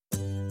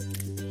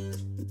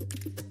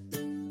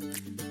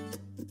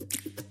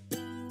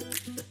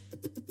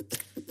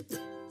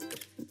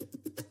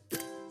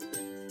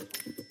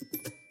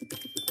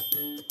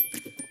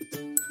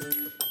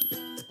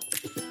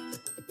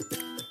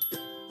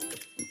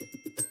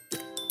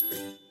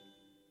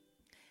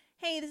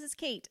Hey, this is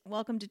Kate.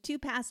 Welcome to Two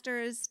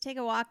Pastors Take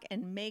a Walk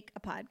and Make a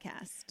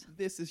Podcast.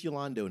 This is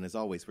Yolando, and as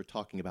always, we're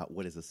talking about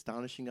what is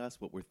astonishing us,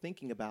 what we're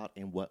thinking about,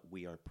 and what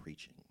we are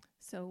preaching.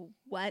 So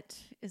what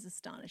is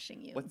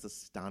astonishing you? What's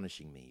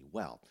astonishing me?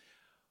 Well,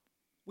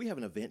 we have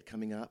an event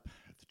coming up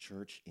at the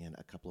church in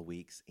a couple of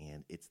weeks,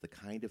 and it's the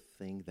kind of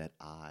thing that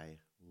I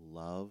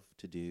love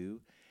to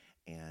do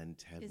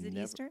and have Is it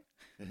never... Easter?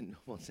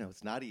 Well, no,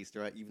 it's not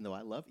Easter, even though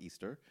I love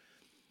Easter.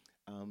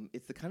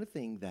 It's the kind of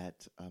thing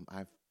that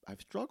I've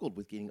struggled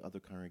with getting other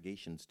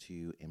congregations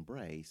to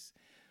embrace.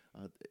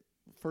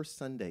 First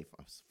Saturday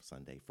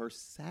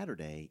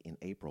in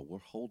April, we're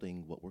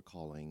holding what we're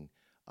calling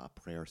a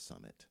prayer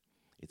summit.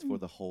 It's for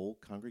the whole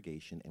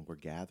congregation, and we're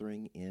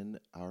gathering in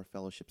our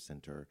fellowship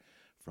center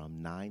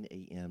from 9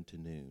 a.m. to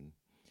noon.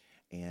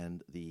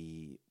 And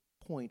the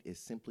point is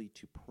simply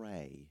to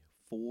pray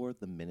for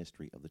the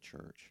ministry of the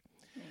church.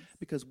 Nice.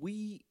 Because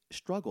we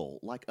struggle,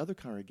 like other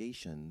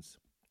congregations,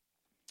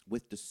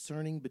 with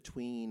discerning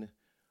between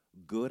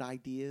good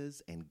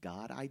ideas and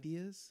God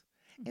ideas.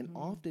 And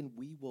often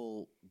we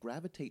will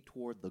gravitate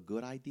toward the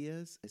good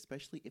ideas,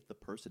 especially if the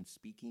person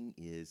speaking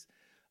is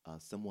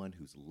someone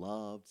who's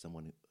loved,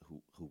 someone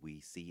who we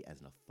see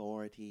as an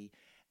authority.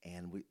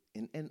 And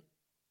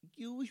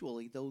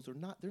usually those are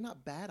they're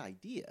not bad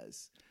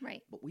ideas.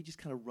 Right. But we just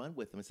kind of run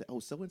with them and say, oh,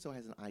 so-and-so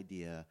has an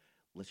idea,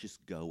 let's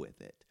just go with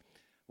it.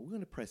 But we're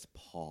going to press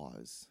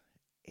pause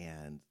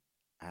and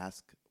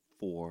ask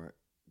for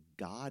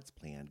God's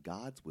plan,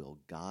 God's will,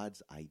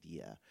 God's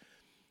idea.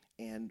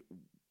 And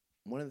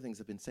one of the things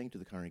I've been saying to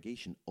the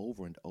congregation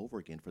over and over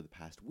again for the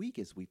past week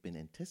as we've been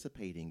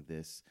anticipating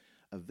this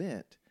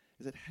event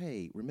is that,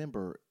 hey,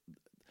 remember,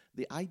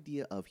 the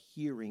idea of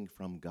hearing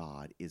from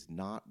God is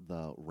not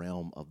the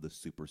realm of the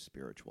super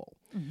spiritual,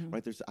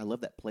 right? I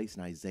love that place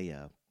in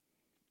Isaiah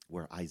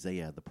where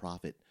Isaiah, the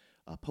prophet,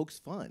 pokes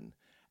fun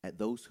at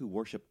those who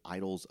worship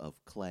idols of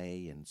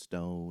clay and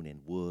stone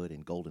and wood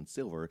and gold and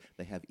silver.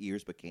 They have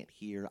ears but can't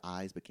hear,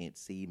 eyes but can't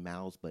see,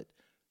 mouths but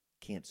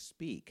can't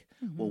speak.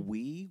 Well,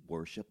 we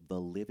worship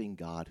the living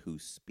God who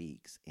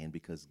speaks. And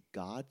because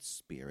God's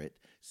Spirit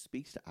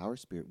speaks to our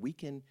spirit, we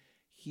can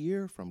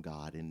hear from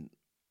God. And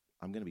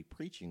I'm going to be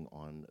preaching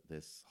on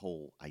this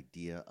whole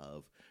idea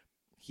of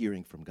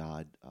hearing from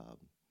God,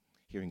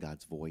 hearing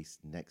God's voice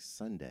next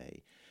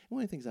Sunday. And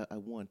one of the things I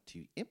want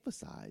to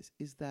emphasize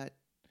is that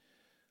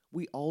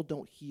we all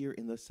don't hear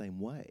in the same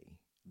way.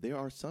 There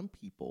are some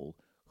people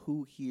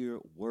who hear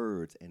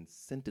words and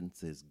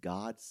sentences,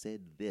 God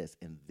said this,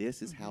 and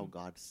this is how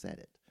God said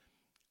it.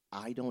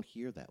 I don't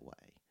hear that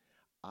way.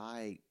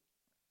 I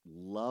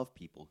love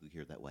people who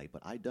hear that way,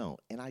 but I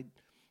don't. And I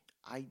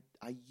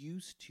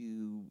used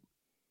to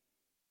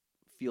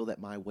feel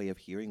that my way of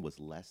hearing was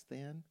less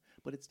than,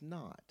 but it's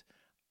not.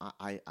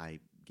 I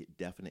get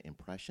definite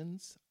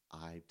impressions.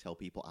 I tell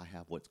people I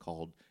have what's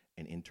called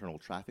an internal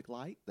traffic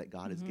light that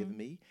God has given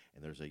me,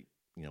 and there's a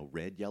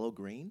red, yellow,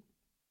 green,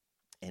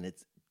 and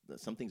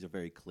some things are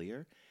very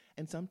clear.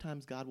 And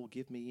sometimes God will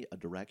give me a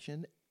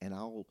direction, and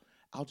I'll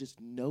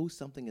just know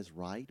something is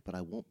right, but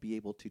I won't be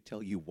able to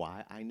tell you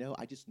why I know.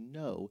 I just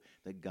know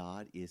that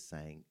God is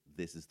saying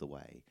this is the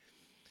way.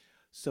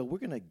 So we're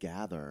going to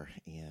gather,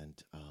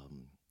 and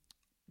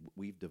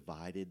we've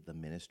divided the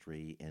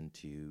ministry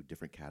into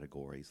different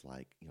categories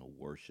like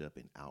worship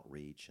and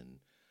outreach and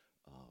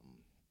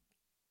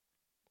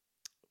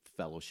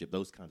fellowship,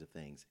 those kinds of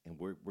things. And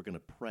we're going to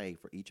pray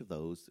for each of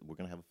those. We're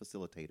going to have a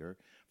facilitator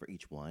for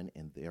each one,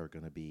 and there are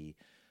going to be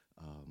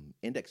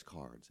index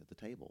cards at the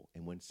table.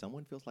 And when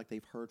someone feels like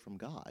they've heard from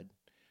God,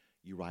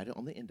 you write it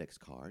on the index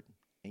card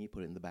and you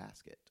put it in the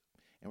basket.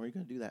 And we're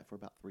going to do that for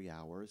about 3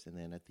 hours. And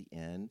then at the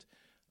end,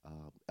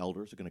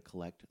 elders are going to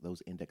collect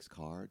those index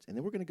cards, and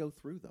then we're going to go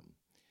through them.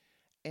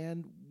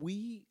 And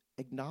we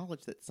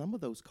acknowledge that some of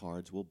those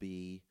cards will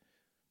be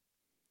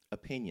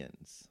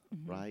opinions,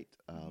 right?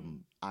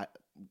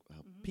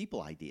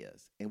 People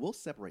ideas, and we'll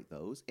separate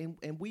those,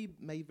 and we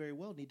may very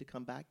well need to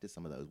come back to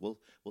some of those.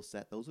 We'll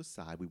set those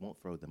aside. We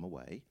won't throw them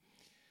away.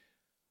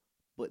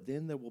 But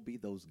then there will be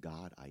those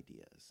God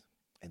ideas.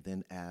 And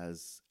then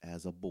as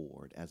a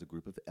board, as a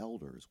group of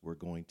elders, we're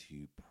going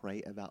to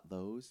pray about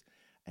those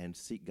and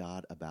seek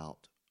God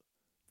about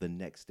the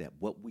next step,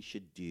 what we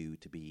should do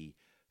to be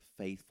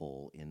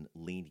faithful in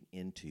leaning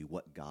into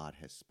what God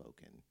has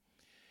spoken.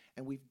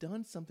 And we've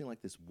done something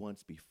like this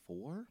once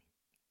before.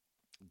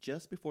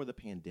 Just before the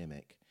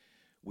pandemic,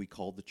 we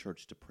called the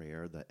church to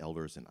prayer, the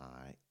elders and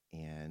I,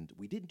 and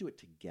we didn't do it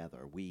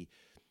together. We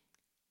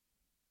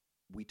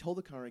told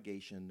the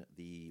congregation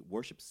the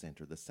worship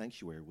center, the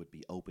sanctuary, would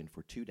be open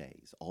for 2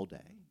 days, all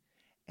day.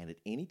 And at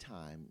any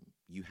time,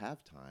 you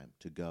have time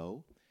to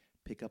go,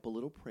 pick up a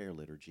little prayer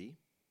liturgy,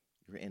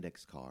 your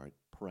index card,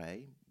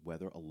 pray,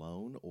 whether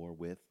alone or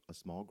with a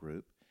small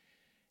group.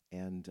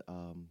 And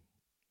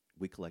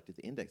we collected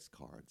the index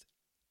cards.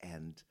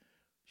 And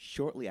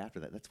shortly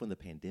after that, that's when the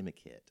pandemic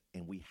hit.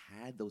 And we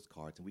had those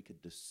cards, and we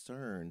could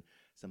discern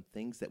some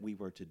things that we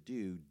were to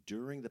do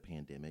during the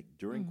pandemic,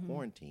 during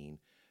quarantine,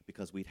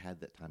 because we'd had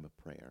that time of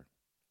prayer.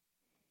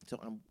 So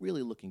I'm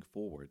really looking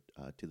forward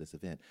to this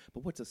event.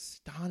 But what's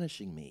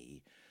astonishing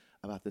me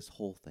about this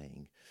whole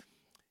thing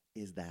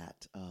is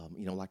that,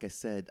 like I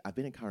said, I've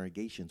been in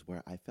congregations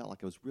where I felt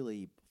like I was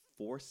really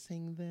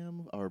forcing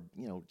them or,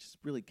 just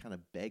really kind of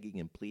begging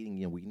and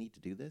pleading, we need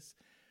to do this.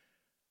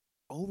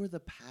 Over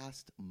the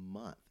past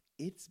month,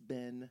 it's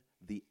been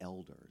the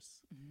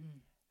elders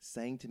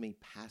saying to me,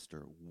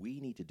 Pastor,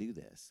 we need to do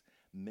this.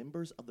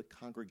 Members of the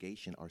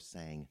congregation are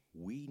saying,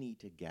 we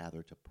need to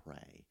gather to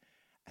pray.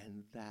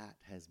 And that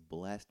has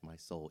blessed my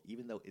soul.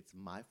 Even though it's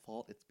my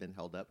fault it's been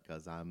held up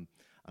because I'm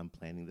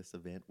planning this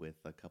event with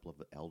a couple of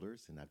the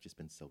elders, and I've just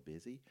been so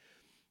busy.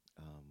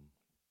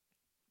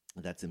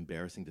 That's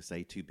embarrassing to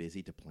say, too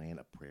busy to plan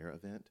a prayer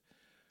event.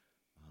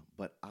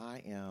 But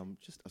I am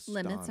just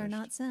astonished. Limits are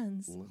not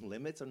sins.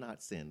 Limits are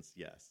not sins,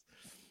 yes.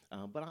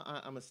 But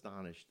I'm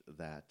astonished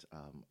that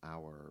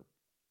our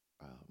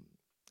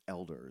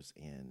elders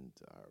and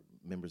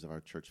members of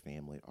our church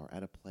family are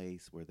at a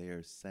place where they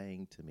are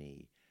saying to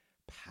me,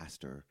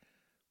 Pastor,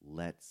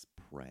 let's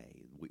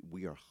pray.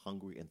 We are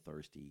hungry and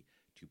thirsty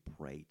to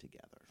pray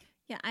together.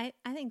 Yeah, I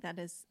think that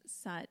is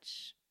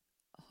such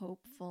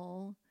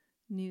hopeful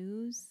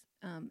news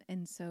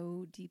and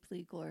so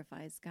deeply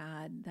glorifies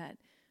God that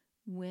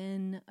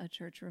when a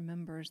church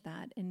remembers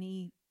that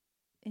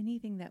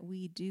anything that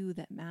we do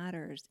that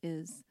matters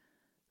is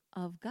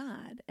of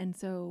God. And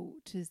so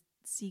to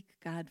seek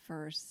God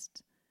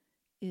first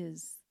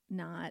is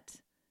not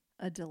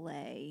a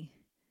delay.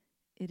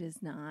 It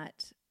is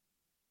not,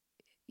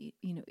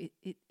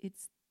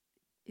 it's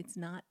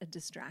not a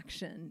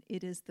distraction.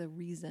 It is the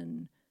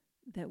reason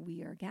that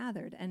we are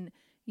gathered. And,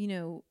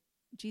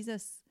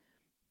 Jesus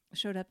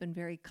showed up in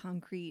very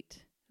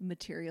concrete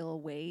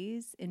material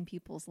ways in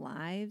people's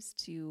lives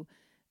to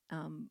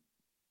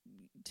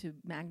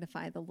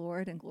magnify the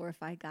Lord and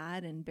glorify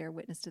God and bear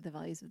witness to the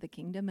values of the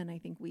kingdom. And I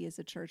think we as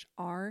a church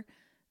are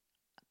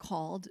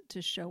called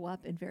to show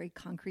up in very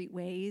concrete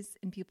ways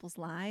in people's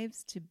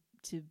lives to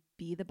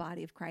be the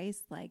body of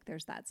Christ. Like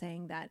there's that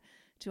saying that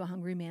to a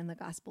hungry man, the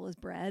gospel is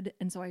bread.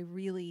 And so I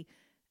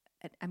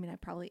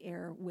probably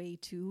err way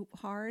too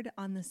hard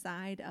on the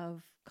side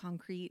of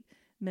concrete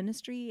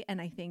ministry.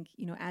 And I think,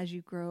 as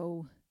you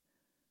grow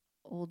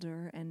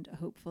older and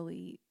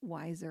hopefully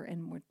wiser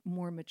and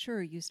more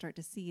mature, you start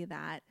to see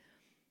that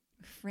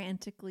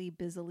frantically,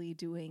 busily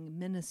doing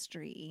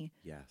ministry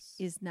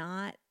is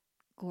not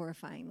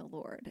glorifying the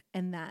Lord.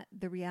 And that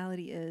the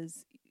reality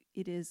is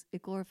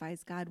it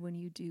glorifies God when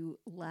you do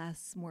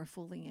less, more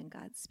fully in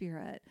God's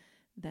spirit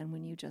than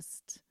when you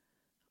just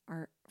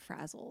are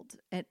frazzled.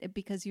 And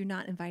because you're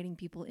not inviting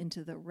people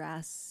into the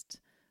rest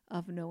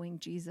of knowing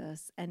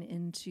Jesus and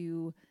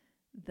into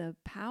the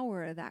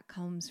power that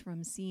comes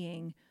from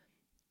seeing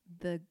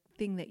the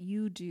thing that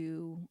you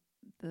do,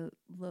 the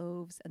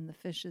loaves and the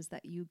fishes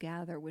that you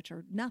gather, which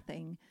are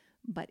nothing,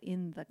 but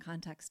in the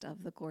context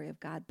of the glory of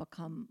God,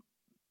 become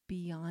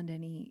beyond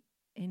any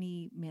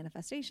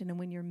manifestation. And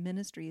when your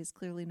ministry is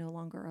clearly no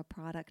longer a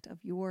product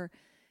of your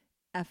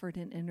effort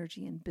and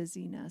energy and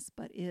busyness,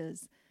 but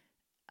is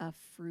a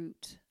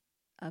fruit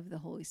of the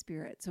Holy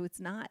Spirit. So it's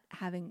not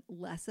having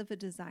less of a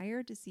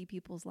desire to see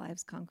people's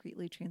lives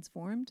concretely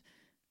transformed.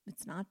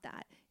 It's not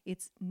that.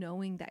 It's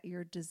knowing that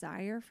your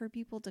desire for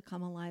people to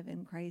come alive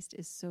in Christ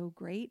is so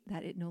great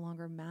that it no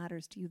longer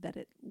matters to you, that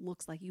it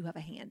looks like you have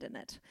a hand in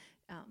it.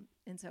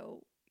 And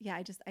so, yeah,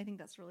 I think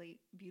that's really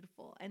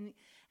beautiful. And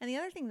the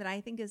other thing that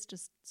I think is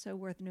just so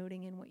worth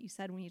noting in what you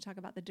said when you talk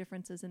about the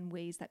differences in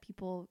ways that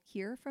people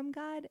hear from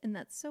God, and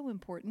that's so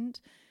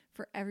important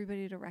for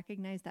everybody to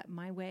recognize that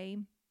my way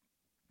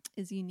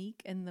is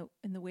unique in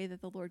the way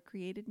that the Lord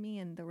created me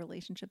and the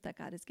relationship that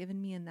God has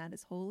given me, and that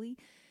is holy.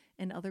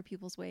 And other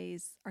people's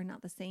ways are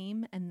not the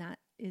same, and that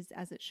is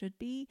as it should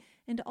be.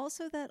 And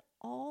also that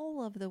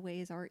all of the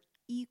ways are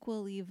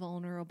equally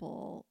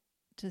vulnerable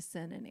to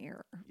sin and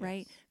error,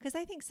 right? Because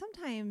I think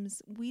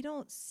sometimes we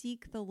don't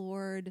seek the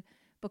Lord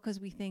because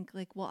we think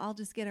like, well, I'll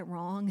just get it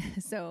wrong.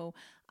 So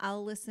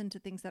I'll listen to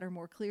things that are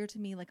more clear to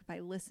me. Like if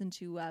I listen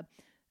to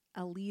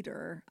a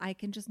leader, I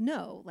can just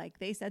know, like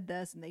they said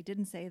this and they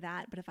didn't say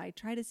that. But if I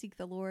try to seek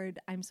the Lord,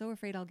 I'm so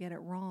afraid I'll get it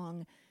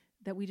wrong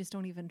that we just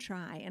don't even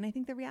try. And I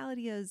think the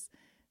reality is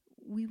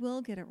we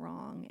will get it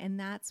wrong. And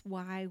that's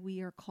why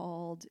we are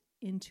called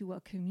into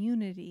a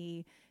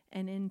community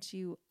and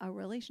into a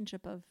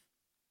relationship of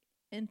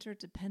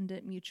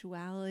interdependent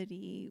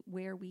mutuality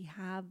where we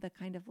have the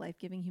kind of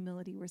life-giving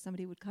humility where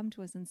somebody would come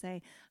to us and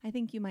say, I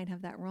think you might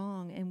have that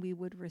wrong. And we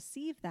would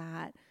receive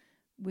that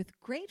with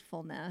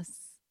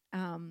gratefulness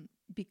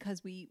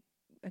because we,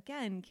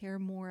 again, care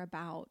more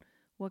about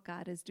what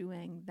God is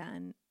doing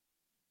than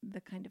the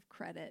kind of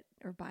credit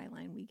or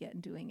byline we get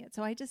in doing it.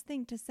 So I just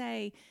think to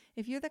say,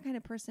 if you're the kind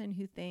of person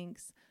who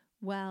thinks,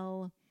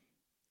 well,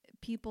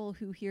 people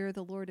who hear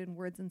the Lord in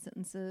words and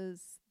sentences,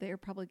 they're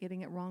probably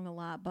getting it wrong a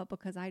lot, but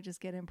because I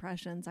just get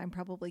impressions, I'm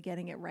probably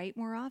getting it right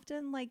more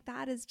often. Like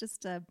that is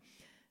just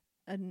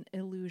an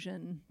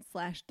illusion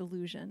 /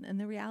 delusion. And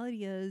the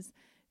reality is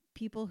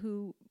people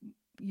who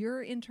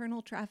your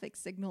internal traffic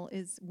signal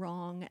is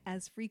wrong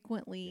as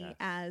frequently Yes.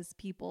 as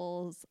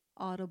people's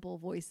audible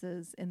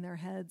voices in their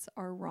heads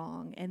are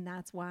wrong. And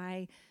that's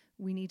why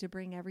we need to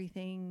bring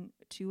everything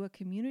to a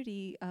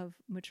community of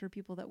mature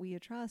people that we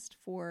trust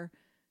for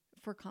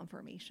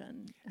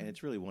confirmation. And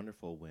it's really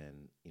wonderful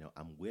when,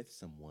 I'm with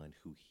someone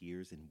who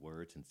hears in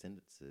words and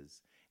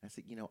sentences. And I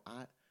say,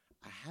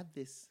 I have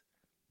this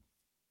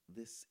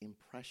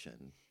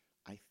impression.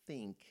 I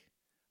think,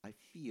 I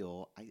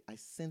feel, I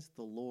sense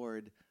the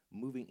Lord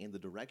moving in the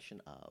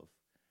direction of,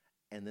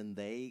 and then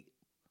they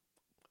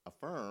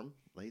affirm,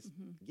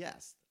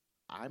 yes,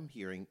 I'm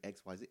hearing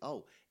X, Y, Z.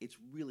 Oh, it's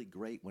really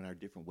great when our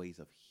different ways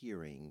of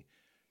hearing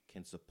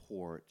can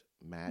support,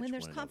 match when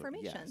there's one another.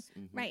 confirmation. Yes.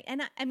 Mhm. Right.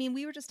 And I mean,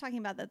 we were just talking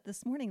about that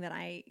this morning, that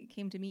I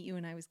came to meet you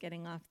and I was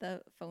getting off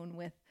the phone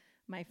with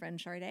my friend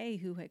Charday,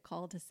 who had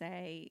called to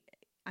say,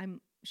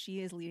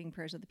 she is leading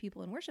prayers of the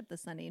people in worship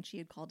this Sunday. And she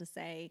had called to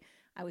say,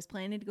 I was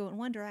planning to go in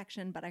one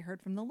direction, but I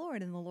heard from the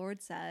Lord, and the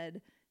Lord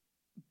said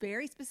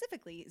very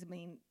specifically, I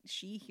mean,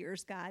 she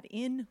hears God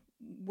in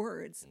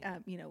words,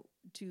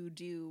 to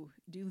do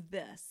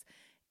this.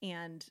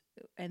 And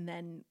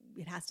then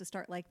it has to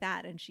start like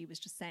that. And she was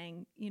just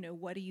saying,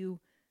 what do you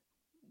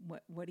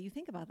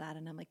think about that?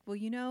 And I'm like,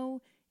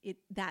 well,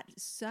 that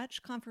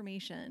such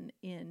confirmation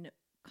in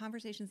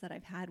conversations that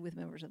I've had with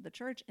members of the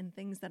church and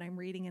things that I'm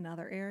reading in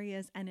other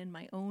areas and in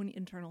my own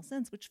internal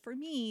sense, which for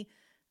me,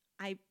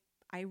 I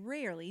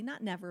rarely,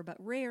 not never, but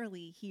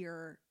rarely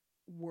hear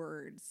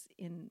words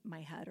in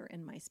my head or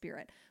in my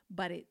spirit,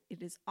 but it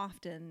is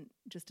often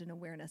just an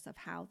awareness of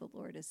how the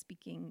Lord is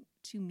speaking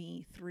to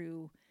me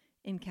through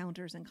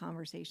encounters and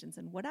conversations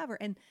and whatever.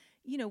 And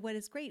what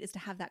is great is to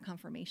have that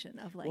confirmation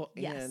of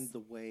yes. And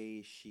the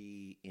way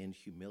she in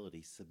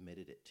humility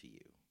submitted it to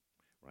you,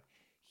 right?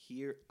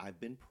 Here, I've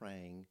been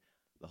praying.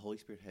 The Holy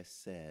Spirit has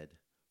said,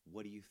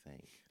 what do you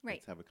think? Right.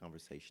 Let's have a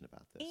conversation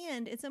about this.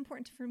 And it's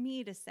important for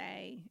me to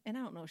say, and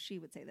I don't know if she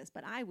would say this,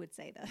 but I would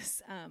say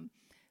this,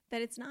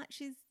 that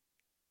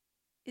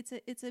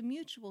it's a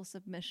mutual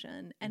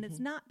submission. And it's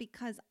not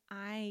because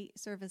I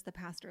serve as the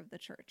pastor of the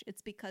church.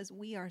 It's because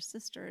we are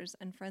sisters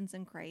and friends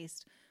in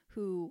Christ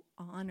who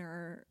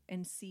honor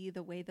and see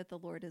the way that the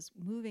Lord is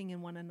moving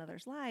in one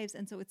another's lives.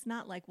 And so it's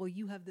not like, well,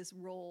 you have this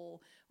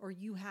role or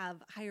you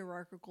have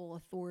hierarchical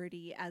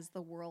authority as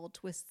the world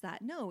twists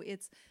that. No,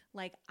 it's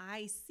like,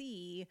 I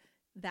see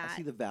that. I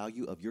see the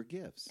value of your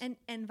gifts. And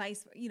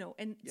vice,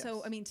 and Yes.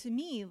 So, I mean, to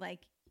me,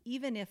 like,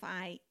 even if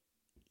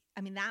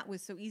that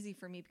was so easy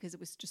for me because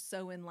it was just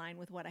so in line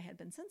with what I had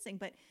been sensing.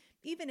 But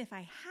even if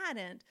I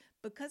hadn't,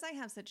 because I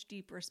have such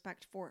deep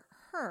respect for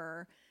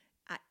her,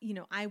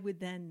 I would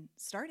then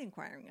start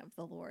inquiring of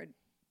the Lord,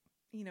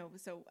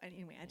 so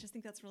anyway, I just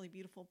think that's really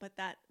beautiful.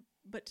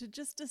 But to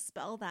just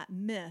dispel that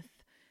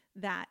myth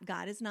that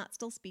God is not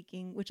still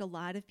speaking, which a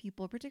lot of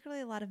people,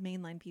 particularly a lot of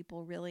mainline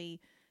people, really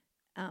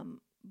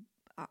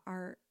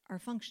are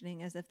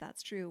functioning as if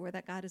that's true, or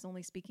that God is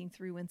only speaking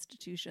through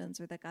institutions,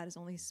 or that God is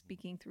only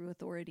speaking through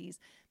authorities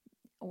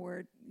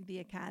or the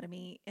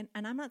academy. And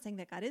I'm not saying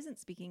that God isn't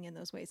speaking in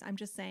those ways. I'm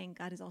just saying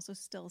God is also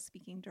still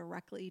speaking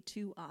directly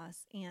to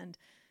us. And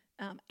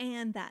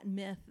that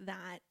myth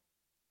that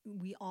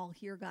we all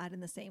hear God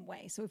in the same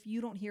way. So if you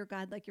don't hear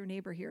God like your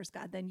neighbor hears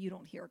God, then you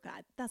don't hear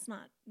God.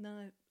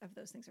 None of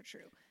those things are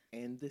true.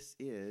 And this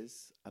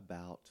is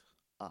about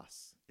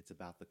us. It's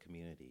about the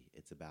community.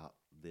 It's about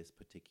this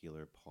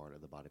particular part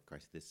of the body of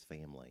Christ, this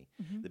family.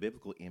 Mm-hmm. The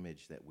biblical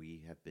image that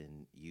we have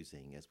been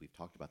using as we've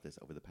talked about this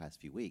over the past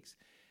few weeks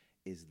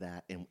is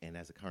that, and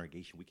as a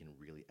congregation, we can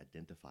really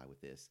identify with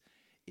this.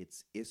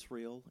 It's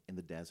Israel in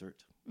the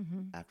desert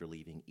after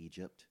leaving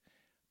Egypt.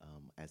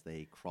 As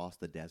they cross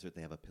the desert,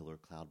 they have a pillar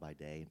of cloud by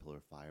day and pillar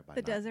of fire by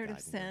night. The desert of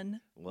guiding them. sin,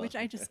 Well, which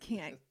I just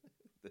can't.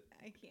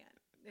 I can't.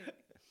 Anyway,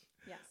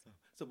 yes.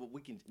 So, but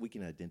we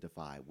can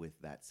identify with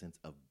that sense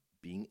of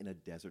being in a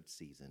desert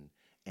season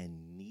and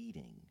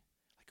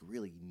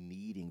really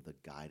needing the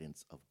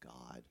guidance of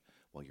God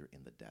while you're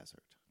in the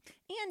desert.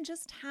 And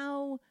just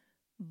how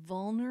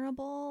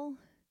vulnerable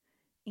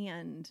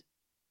and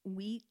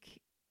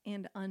weak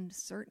and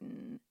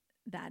uncertain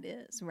that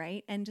is,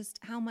 right? And just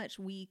how much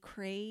we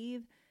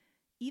crave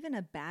even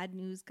a bad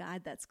news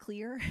God that's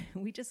clear.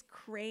 We just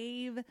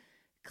crave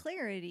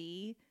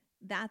clarity.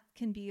 That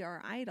can be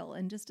our idol.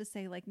 And just to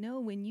say, like, no,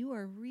 when you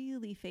are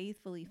really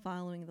faithfully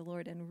following the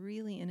Lord and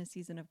really in a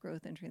season of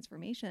growth and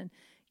transformation,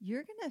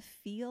 you're going to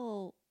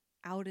feel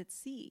out at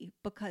sea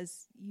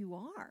because you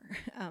are,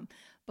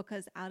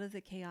 because out of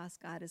the chaos,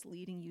 God is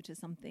leading you to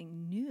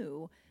something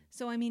new.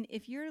 So, I mean,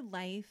 if your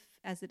life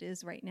as it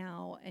is right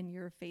now and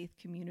your faith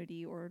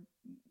community or,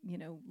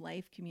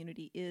 life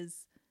community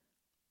is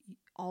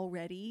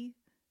already,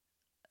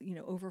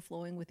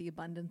 overflowing with the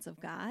abundance of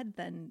God,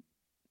 then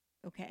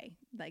okay,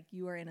 like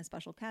you are in a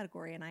special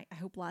category, and I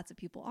hope lots of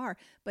people are.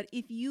 But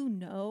if you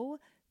know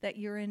that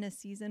you're in a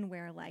season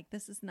where like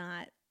this is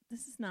not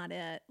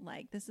it,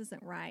 like this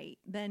isn't right,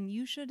 then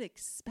you should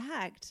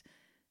expect,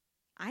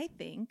 I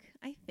think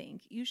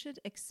you should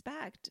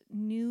expect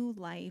new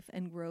life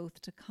and growth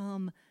to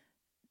come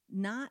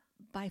not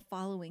by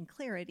following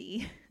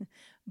clarity,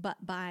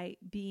 but by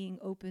being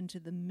open to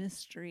the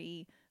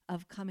mystery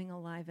of coming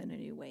alive in a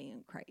new way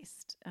in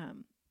Christ.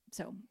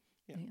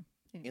 Yeah.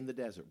 In the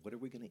desert, what are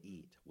we going to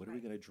eat? What are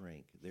we going to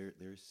drink?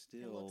 There's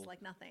still it looks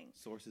like nothing.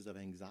 Sources of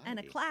anxiety. And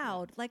a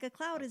cloud, like a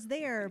cloud is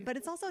there, but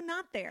it's also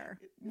not there,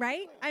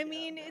 right? I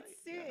mean,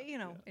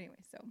 anyway,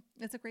 so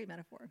it's a great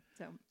metaphor.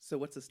 So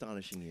what's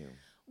astonishing you?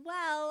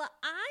 Well,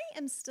 I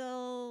am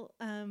still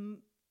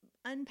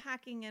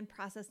unpacking and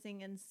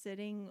processing and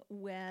sitting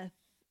with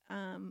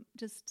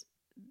just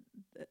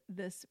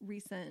this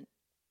recent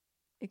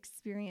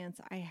experience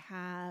I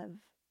have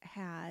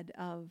had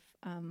of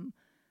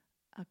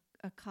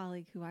a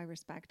colleague who I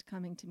respect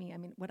coming to me. I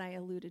mean, what I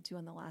alluded to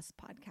in the last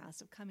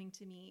podcast of coming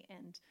to me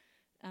and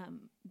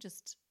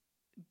just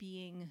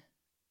being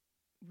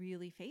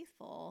really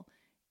faithful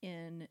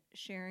in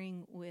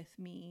sharing with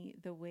me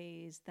the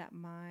ways that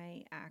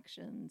my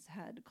actions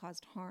had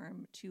caused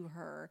harm to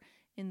her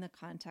in the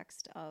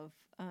context of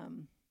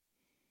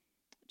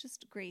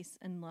just grace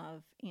and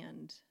love.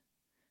 And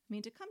I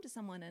mean, to come to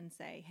someone and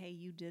say, hey,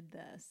 you did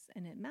this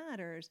and it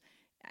matters,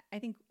 I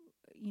think,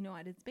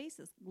 at its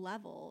basis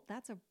level,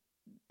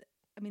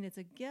 it's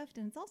a gift,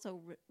 and it's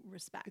also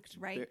respect,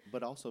 right?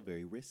 But also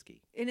very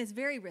risky. And it's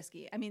very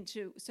risky. I mean,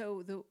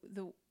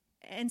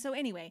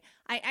 anyway,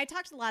 I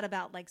talked a lot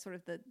about like sort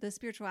of the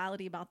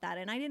spirituality about that,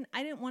 and I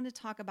didn't want to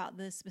talk about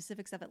the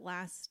specifics of it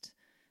last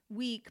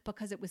week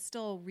because it was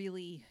still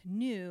really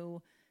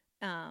new.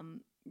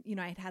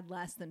 I'd had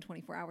less than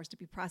 24 hours to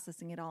be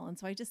processing it all, and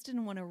so I just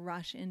didn't want to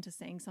rush into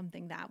saying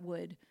something that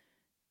would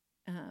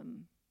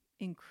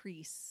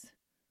increase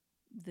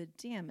the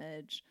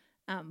damage.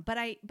 But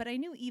I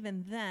knew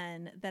even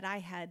then that I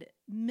had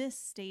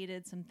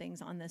misstated some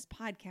things on this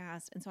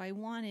podcast. And so I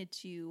wanted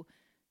to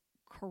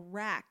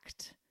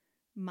correct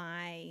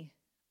my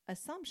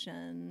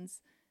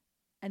assumptions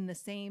and the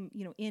same,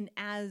 in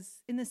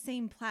the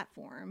same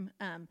platform.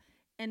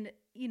 And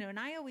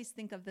I always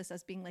think of this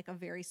as being like a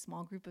very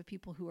small group of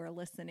people who are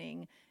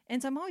listening.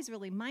 And so I'm always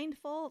really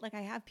mindful. Like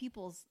I have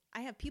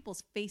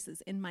people's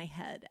faces in my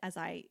head as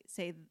I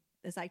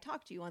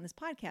talk to you on this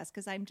podcast,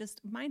 because I'm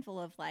just mindful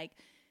of like,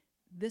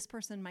 this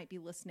person might be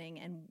listening,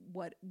 and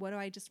what do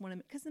I just want to,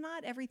 because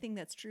not everything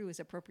that's true is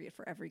appropriate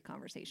for every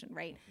conversation,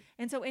 right? Mm-hmm.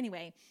 And so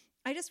anyway,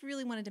 I just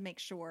really wanted to make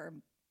sure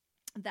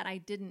that I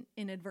didn't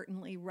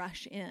inadvertently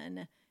rush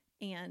in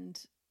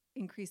and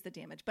increase the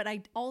damage. But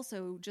I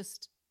also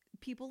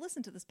people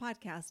listen to this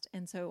podcast,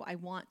 and so I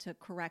want to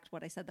correct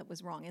what I said that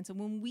was wrong. And so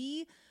when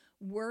we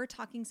were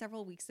talking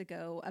several weeks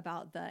ago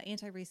about the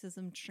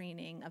anti-racism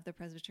training of the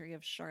Presbytery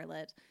of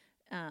Charlotte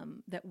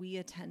that we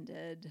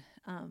attended,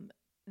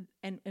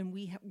 and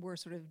we were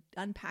sort of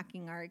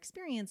unpacking our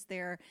experience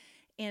there.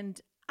 And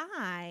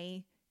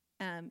I,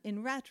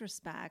 in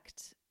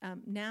retrospect,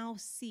 now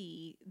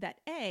see that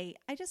I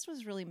just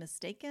was really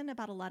mistaken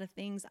about a lot of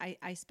things.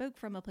 I spoke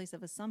from a place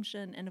of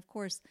assumption. And of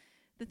course,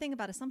 the thing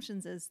about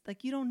assumptions is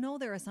like, you don't know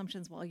their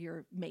assumptions while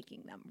you're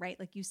making them, right?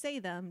 Like you say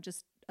them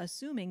just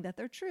assuming that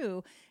they're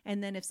true.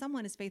 And then if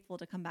someone is faithful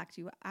to come back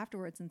to you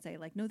afterwards and say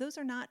like, no, those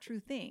are not true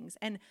things.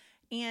 And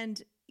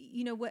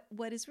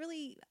what is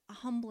really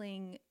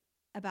humbling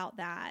about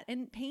that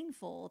and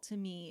painful to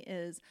me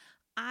is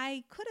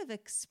I could have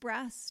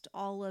expressed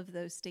all of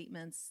those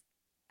statements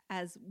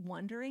as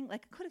wondering,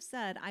 like I could have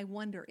said, I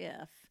wonder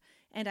if,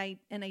 and I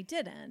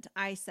didn't.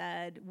 I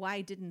said,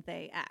 why didn't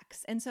they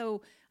X? And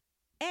so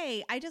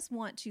I just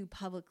want to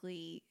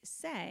publicly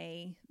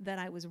say that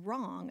I was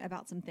wrong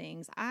about some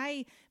things.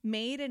 I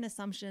made an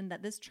assumption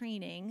that this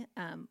training,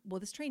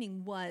 this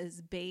training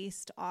was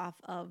based off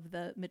of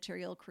the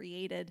material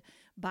created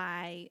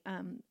by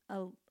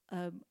a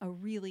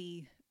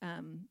really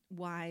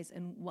wise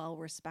and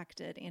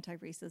well-respected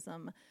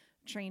anti-racism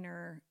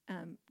trainer,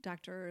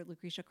 Dr.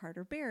 Lucretia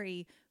Carter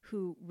Berry,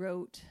 who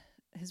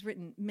has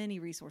written many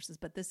resources,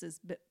 but this is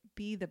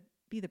Be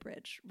the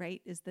Bridge,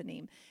 right, is the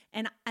name.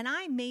 And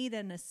I made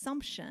an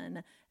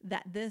assumption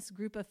that this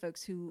group of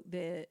folks who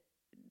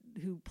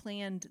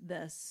planned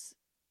this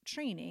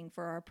training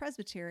for our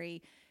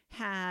presbytery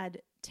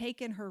had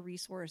taken her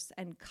resource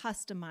and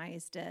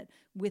customized it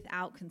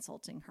without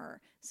consulting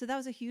her. So that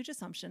was a huge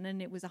assumption, and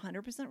it was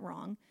 100%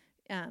 wrong.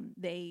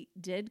 They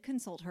did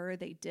consult her.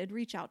 They did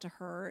reach out to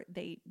her.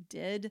 They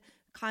did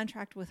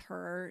contract with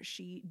her.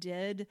 She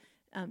did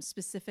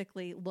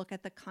specifically look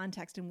at the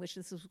context in which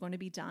this was going to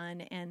be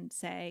done and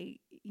say,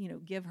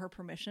 give her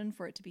permission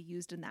for it to be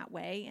used in that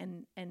way,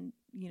 and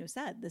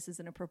said, this is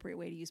an appropriate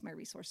way to use my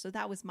resource. So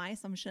that was my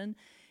assumption,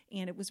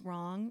 and it was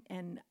wrong.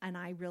 And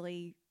I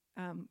really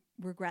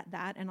regret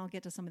that. And I'll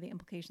get to some of the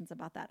implications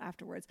about that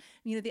afterwards.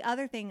 The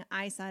other thing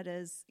I said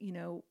is,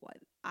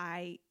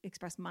 I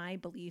expressed my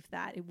belief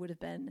that it would have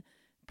been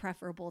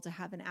preferable to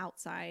have an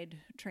outside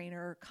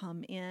trainer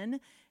come in.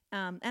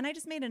 And I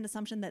just made an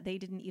assumption that they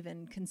didn't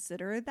even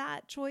consider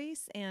that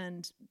choice.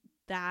 And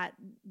that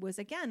was,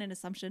 again, an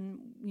assumption,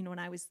 when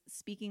I was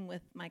speaking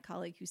with my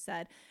colleague who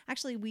said,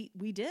 actually,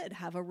 we did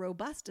have a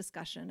robust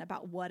discussion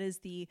about what are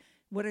the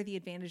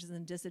advantages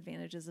and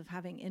disadvantages of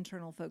having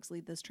internal folks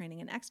lead this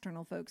training and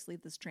external folks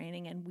lead this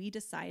training. And we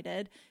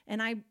decided,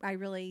 and I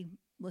really,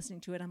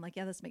 listening to it, I'm like,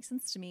 yeah, this makes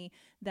sense to me,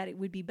 that it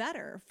would be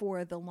better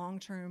for the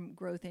long-term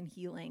growth and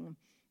healing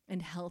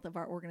and health of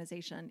our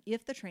organization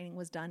if the training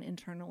was done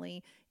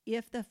internally,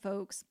 if the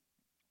folks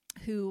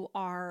who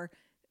are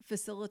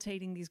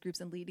facilitating these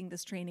groups and leading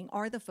this training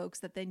are the folks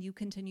that then you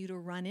continue to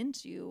run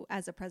into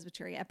as a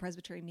presbytery at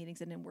presbytery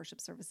meetings and in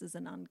worship services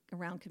and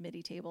around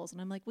committee tables.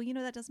 And I'm like, well,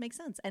 that does make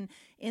sense. And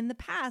in the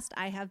past,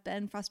 I have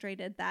been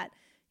frustrated that,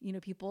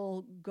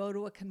 people go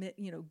to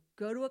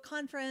a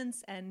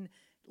conference and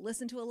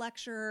listen to a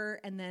lecture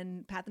and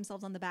then pat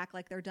themselves on the back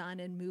like they're done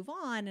and move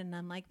on. And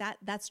I'm like,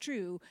 that's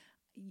true.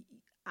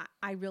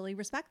 I really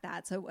respect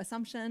that. So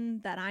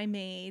assumption that I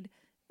made,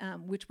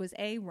 which was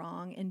A,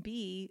 wrong, and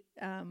B,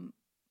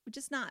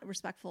 just not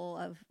respectful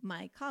of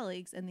my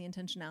colleagues and the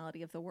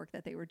intentionality of the work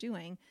that they were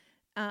doing.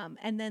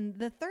 And then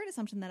the third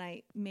assumption that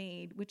I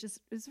made, which is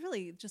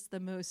really just the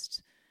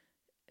most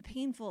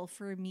painful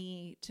for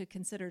me to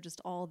consider,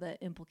 just all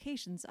the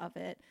implications of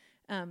it,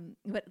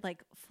 but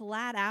like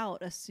flat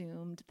out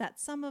assumed that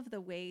some of the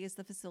ways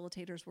the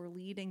facilitators were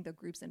leading the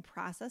groups and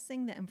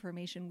processing the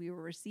information we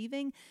were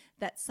receiving,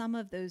 that some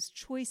of those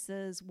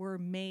choices were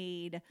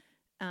made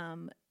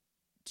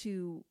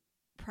to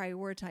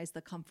prioritize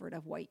the comfort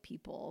of white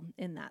people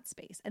in that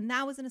space. And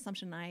that was an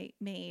assumption I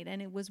made,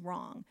 and it was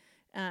wrong.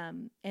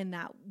 And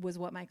that was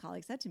what my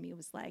colleague said to me. It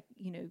was like,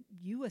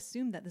 you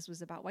assumed that this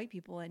was about white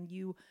people and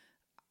you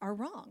are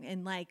wrong.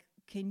 And like,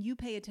 can you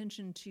pay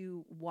attention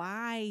to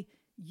why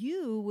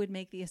you would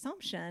make the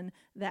assumption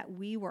that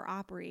we were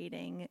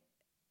operating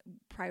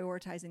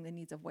prioritizing the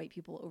needs of white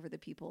people over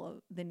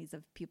the needs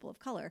of people of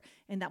color?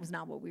 And that was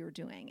not what we were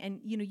doing. And,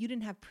 you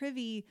didn't have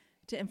privy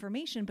to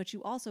information, but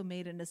you also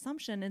made an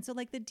assumption. And so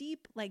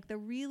the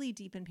really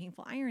deep and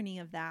painful irony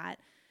of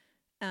that,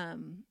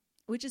 I'm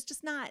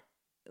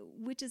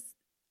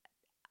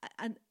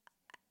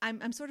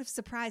sort of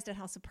surprised at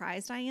how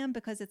surprised I am,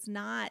 because it's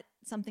not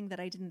something that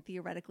I didn't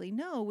theoretically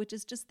know, which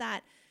is just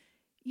that,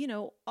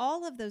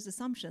 all of those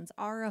assumptions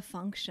are a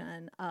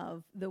function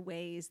of the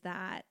ways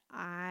that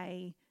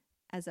I,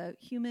 as a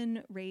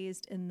human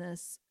raised in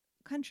this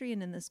country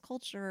and in this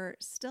culture,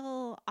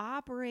 still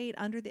operate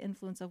under the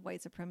influence of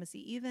white supremacy,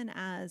 even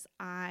as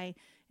I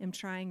am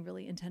trying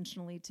really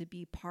intentionally to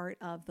be part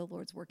of the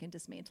Lord's work in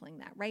dismantling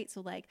that, right?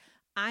 So like,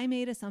 I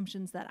made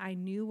assumptions that I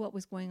knew what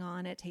was going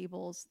on at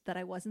tables that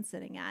I wasn't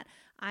sitting at.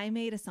 I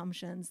made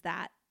assumptions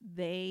that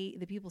the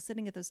people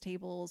sitting at those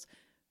tables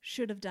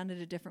should have done it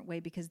a different way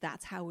because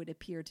that's how it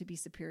appeared to be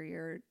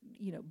superior,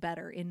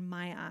 better in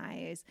my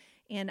eyes.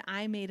 And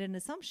I made an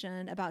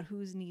assumption about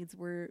whose needs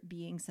were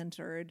being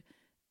centered,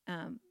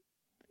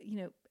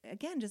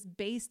 again, just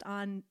based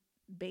on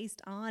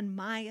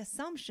my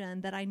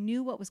assumption that I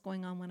knew what was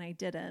going on when I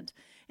didn't.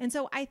 And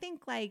so I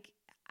think what's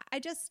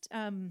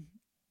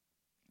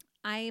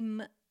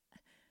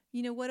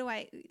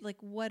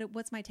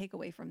my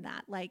takeaway from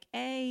that? Like,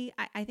 I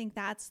think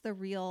that's the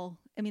real,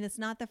 it's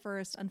not the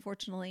first,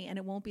 unfortunately, and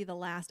it won't be the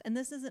last. And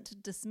this isn't to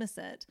dismiss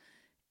it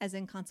as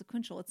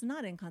inconsequential. It's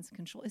not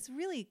inconsequential. It's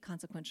really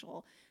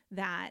consequential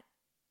that,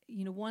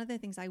 one of the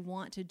things I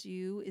want to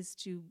do is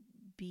to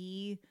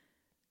be,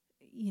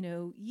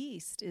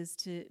 yeast, is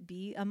to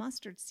be a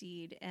mustard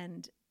seed.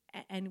 And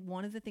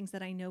one of the things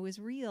that I know is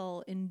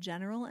real in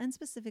general and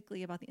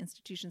specifically about the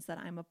institutions that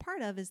I'm a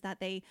part of is that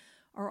they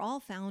are all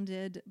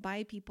founded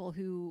by people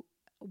who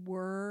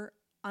were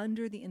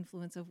under the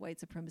influence of white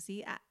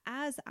supremacy,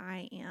 as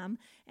I am.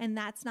 And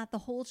that's not the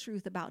whole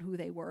truth about who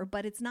they were,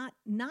 but it's not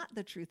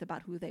the truth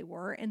about who they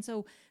were. And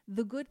so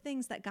the good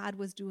things that God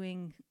was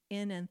doing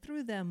in and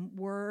through them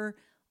were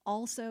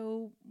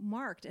also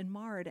marked and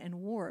marred and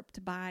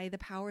warped by the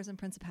powers and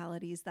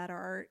principalities that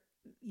are,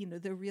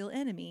 the real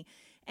enemy.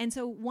 And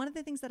so one of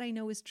the things that I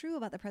know is true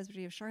about the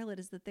Presbytery of Charlotte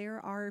is that there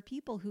are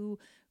people who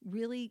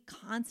really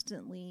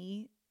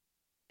constantly,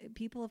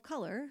 people of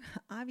color,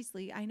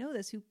 obviously, I know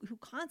this, who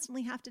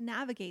constantly have to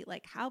navigate,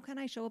 like, how can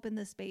I show up in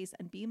this space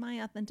and be my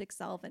authentic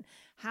self? And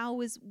how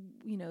is,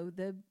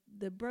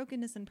 the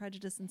brokenness and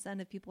prejudice and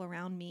sin of people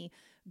around me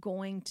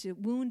going to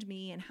wound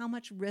me? And how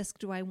much risk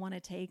do I want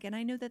to take? And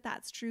I know that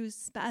that's true,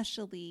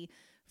 especially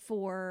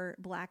for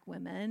Black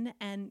women.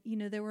 And,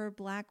 there were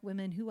Black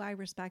women who I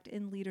respect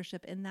in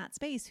leadership in that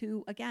space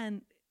who,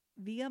 again,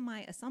 via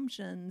my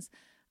assumptions,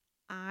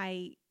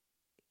 my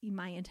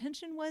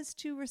intention was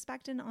to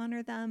respect and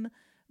honor them,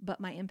 but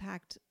my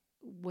impact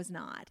was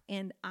not.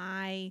 And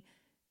I,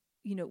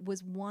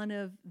 was one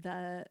of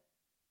the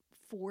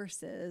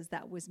forces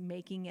that was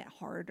making it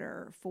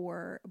harder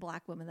for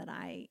Black women that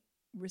I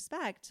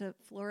respect to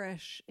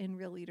flourish in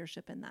real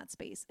leadership in that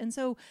space. And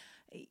so,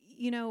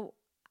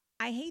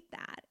 I hate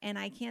that, and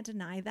I can't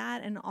deny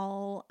that, and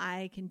all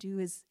I can do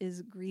is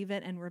grieve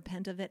it and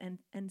repent of it and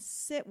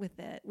sit with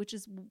it, which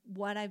is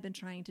what I've been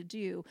trying to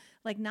do.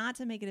 Like, not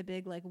to make it a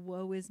big like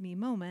woe is me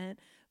moment,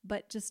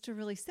 but just to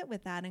really sit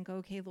with that and go,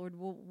 okay, Lord,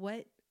 well,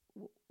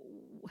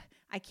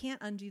 I can't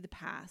undo the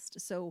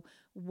past. So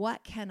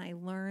what can I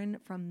learn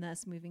from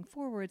this moving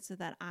forward so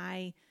that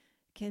I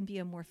can be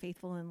a more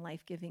faithful and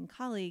life-giving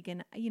colleague?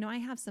 And, I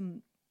have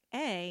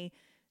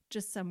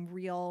just some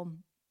real,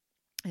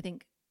 I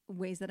think,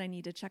 ways that I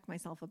need to check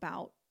myself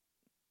about,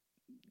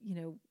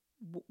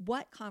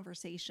 what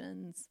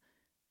conversations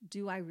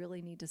do I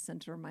really need to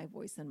center my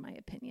voice and my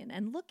opinion?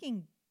 And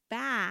looking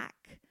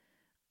back,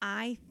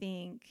 I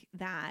think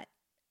that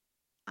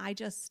I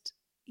just,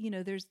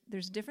 there's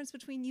a difference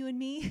between you and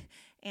me,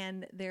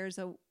 and there's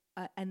a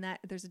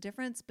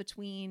difference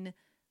between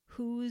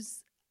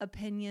whose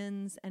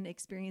opinions and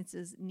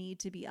experiences need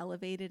to be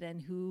elevated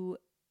and who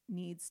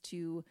needs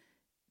to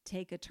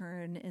take a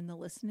turn in the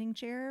listening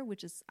chair,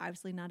 which is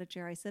obviously not a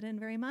chair I sit in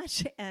very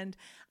much. And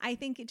I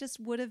think it just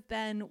would have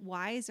been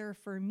wiser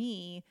for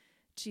me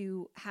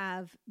to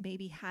have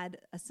maybe had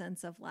a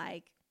sense of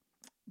like,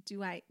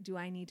 do I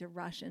need to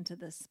rush into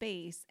this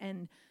space,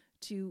 and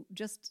to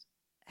just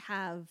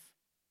have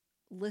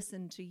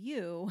listened to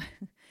you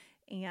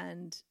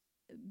and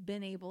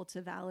been able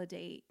to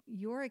validate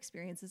your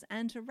experiences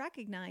and to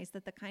recognize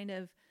that the kind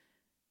of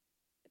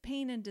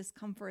pain and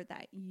discomfort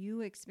that you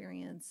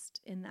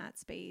experienced in that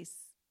space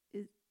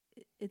it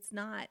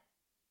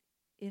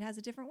has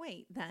a different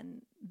weight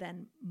than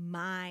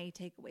my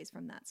takeaways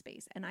from that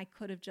space. And I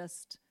could have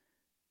just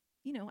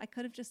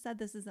said,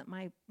 this isn't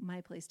my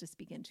place to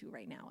speak into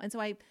right now. And so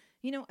I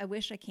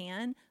wish I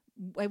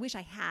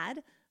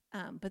had,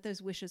 but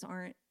those wishes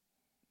aren't,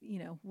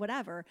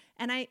 whatever.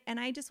 And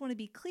I just want to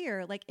be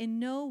clear, like, in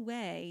no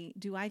way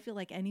do I feel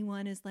like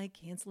anyone is like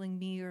canceling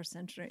me or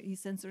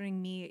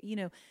censoring me.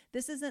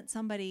 This isn't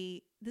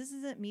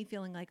me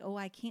feeling like, oh,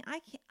 I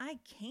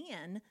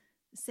can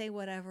say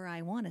whatever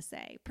I want to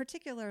say,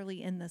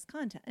 particularly in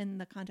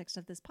the context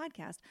of this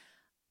podcast.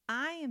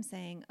 I am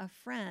saying a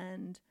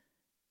friend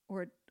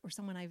or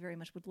someone I very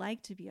much would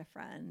like to be a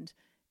friend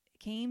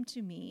came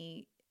to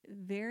me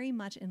very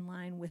much in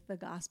line with the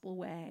gospel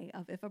way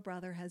of, if a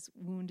brother has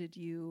wounded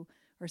you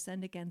or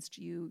sinned against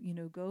you,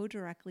 go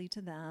directly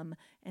to them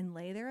and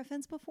lay their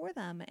offense before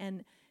them.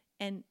 And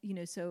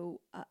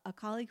so a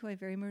colleague who I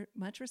very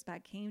much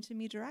respect came to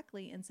me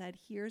directly and said,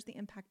 here's the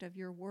impact of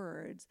your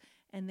words.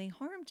 And they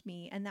harmed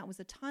me. And that was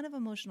a ton of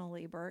emotional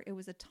labor. It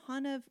was a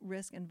ton of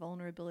risk and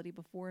vulnerability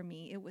before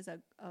me. It was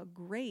a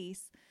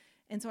grace.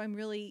 And so I'm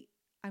really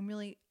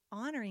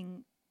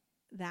honoring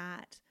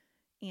that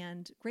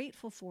and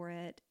grateful for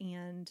it,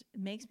 and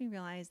it makes me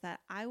realize that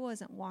I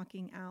wasn't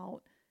walking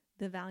out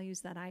the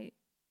values that I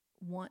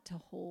want to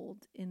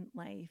hold in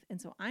life.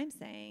 And so I'm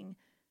saying,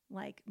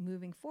 like,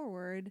 moving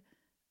forward,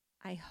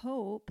 I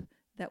hope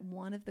that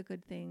one of the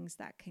good things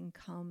that can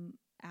come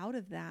out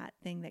of that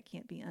thing that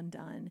can't be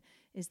undone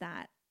is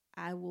that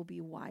I will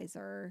be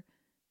wiser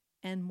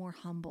and more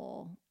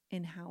humble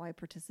in how I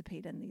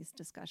participate in these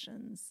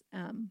discussions.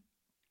 And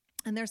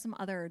there's some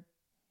other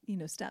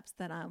steps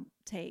that I'll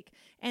take.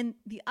 And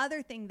the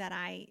other thing that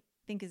I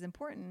think is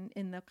important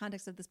in the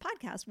context of this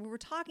podcast, where we're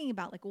talking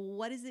about, like,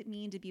 what does it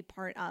mean to be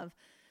part of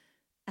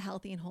a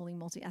healthy and holy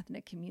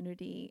multi-ethnic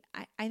community?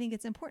 I think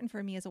it's important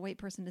for me as a white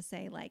person to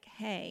say, like,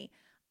 hey,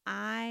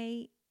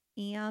 I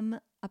am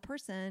a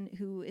person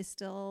who is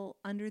still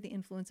under the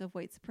influence of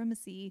white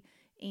supremacy,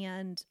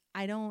 and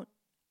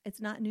it's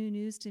not new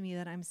news to me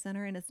that I'm a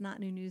sinner, and it's not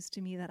new news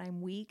to me that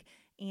I'm weak.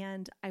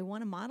 And I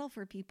want to model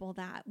for people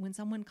that when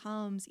someone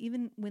comes,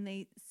 even when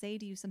they say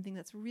to you something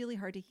that's really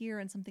hard to hear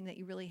and something that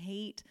you really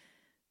hate,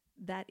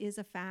 that is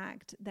a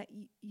fact, that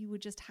you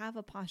would just have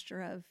a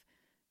posture of,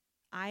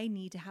 I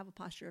need to have a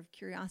posture of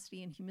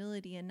curiosity and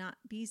humility, and not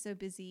be so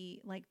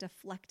busy like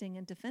deflecting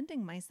and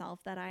defending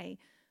myself that I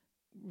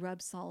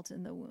rub salt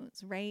in the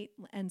wounds, right?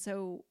 And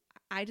so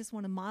I just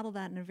want to model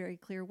that in a very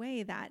clear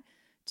way, that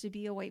to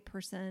be a white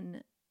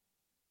person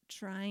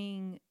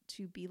trying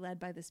to be led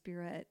by the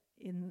Spirit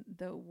in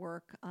the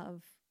work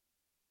of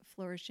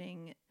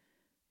flourishing,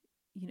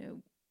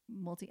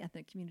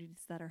 multi-ethnic communities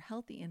that are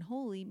healthy and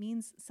holy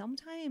means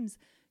sometimes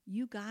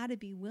you got to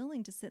be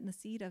willing to sit in the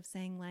seat of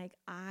saying, like,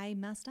 I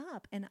messed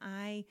up and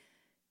I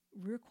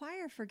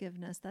require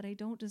forgiveness that I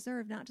don't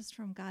deserve, not just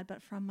from God,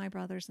 but from my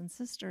brothers and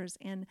sisters.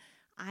 And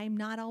I'm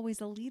not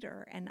always a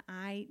leader, and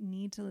I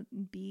need to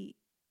be,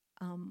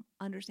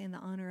 understand the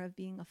honor of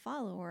being a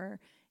follower.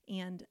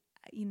 And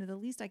the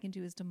least I can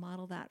do is to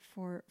model that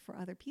for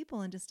other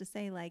people, and just to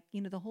say, like,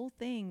 the whole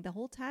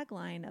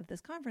tagline of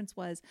this conference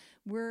was,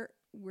 we're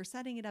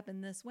setting it up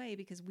in this way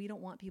because we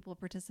don't want people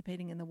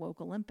participating in the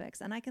woke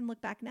Olympics. And I can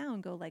look back now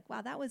and go, like,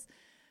 wow,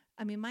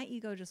 my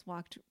ego just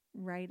walked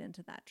right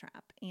into that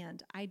trap.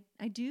 And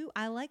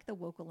I like the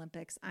woke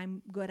Olympics.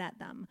 I'm good at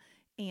them.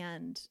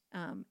 And,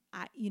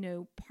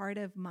 part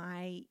of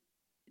my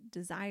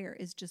desire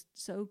is just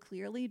so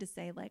clearly to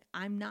say, like,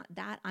 I'm not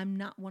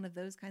one of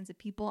those kinds of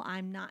people.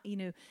 I'm not,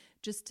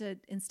 just to,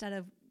 instead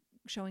of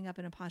showing up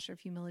in a posture of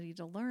humility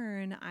to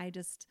learn. I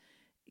just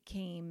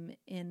came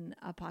in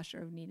a posture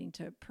of needing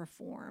to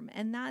perform.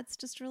 And that's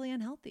just really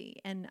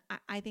unhealthy. And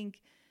I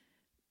think,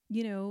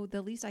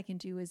 the least I can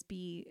do is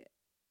be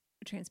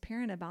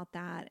transparent about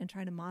that and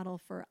try to model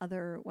for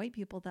other white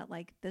people that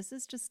like, this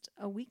is just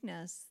a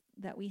weakness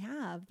that we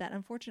have that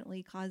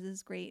unfortunately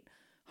causes great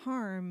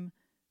harm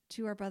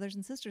to our brothers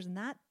and sisters. And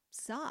that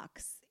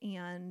sucks.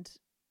 And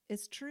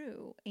it's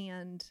true.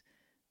 And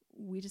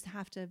we just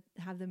have to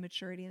have the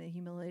maturity and the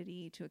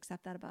humility to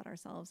accept that about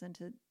ourselves and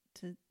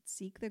to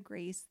seek the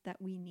grace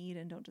that we need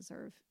and don't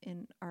deserve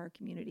in our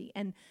community.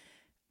 And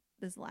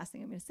this is the last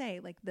thing I'm going to say.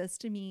 Like, this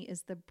to me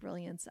is the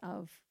brilliance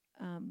of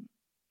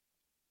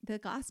the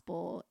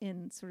gospel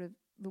in sort of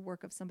the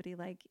work of somebody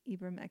like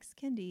Ibram X.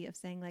 Kendi, of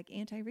saying like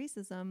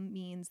anti-racism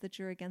means that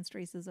you're against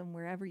racism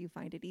wherever you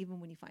find it, even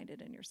when you find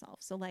it in yourself.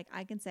 So like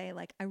I can say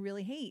like, I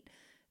really hate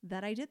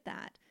that I did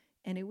that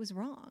and it was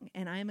wrong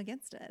and I am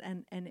against it.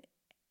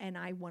 And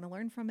I want to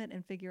learn from it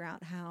and figure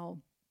out how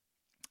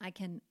I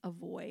can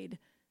avoid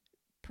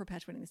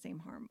perpetuating the same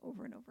harm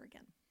over and over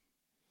again.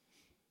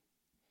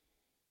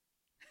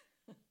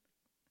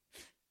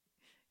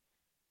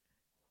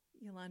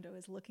 Yolando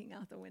is looking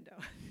out the window.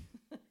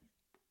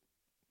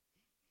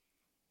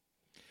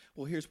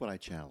 Well, here's what I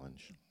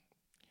challenge.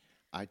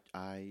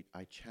 I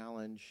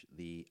challenge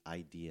the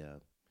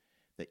idea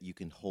that you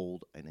can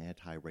hold an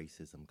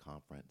anti-racism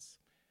conference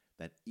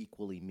that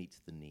equally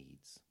meets the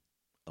needs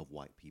of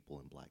white people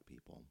and black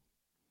people.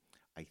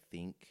 I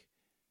think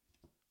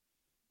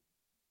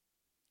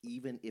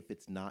even if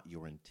it's not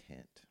your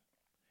intent,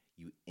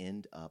 you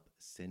end up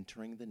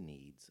centering the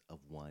needs of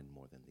one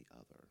more than the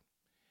other.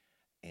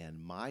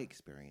 And my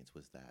experience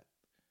was that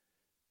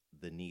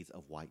the needs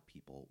of white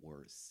people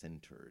were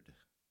centered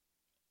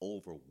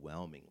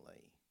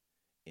overwhelmingly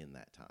in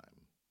that time.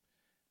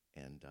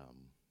 And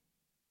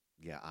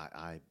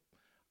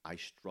I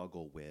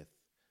struggle with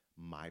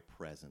my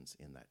presence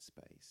in that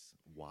space,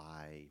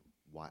 why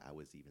I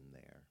was even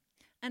there.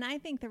 And I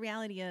think the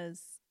reality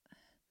is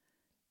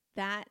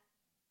that,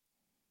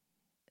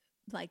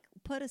 like,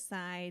 put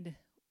aside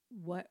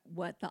what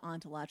the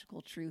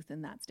ontological truth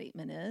in that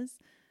statement is,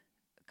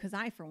 because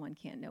I, for one,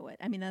 can't know it.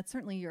 I mean, that's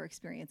certainly your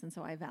experience, and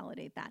so I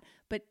validate that.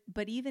 But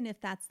even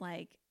if that's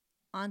like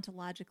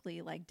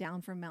ontologically, like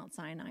down from Mount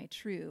Sinai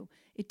true,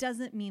 it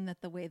doesn't mean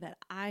that the way that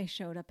I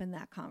showed up in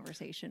that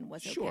conversation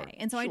was okay.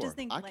 And so I just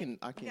think I like can we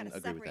got to agree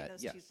separate with that.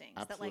 those Yes, two things.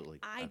 absolutely,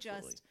 That like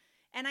absolutely.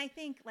 and I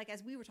think like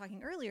as we were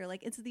talking earlier,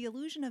 like it's the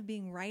illusion of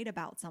being right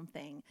about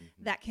something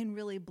that can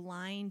really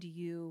blind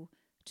you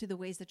to the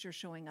ways that you're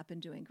showing up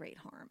and doing great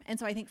harm. And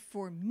so I think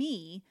for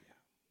me,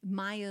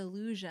 my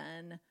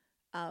illusion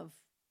of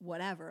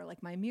whatever,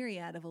 like my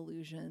myriad of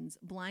illusions,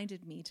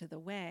 blinded me to the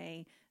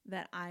way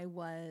that I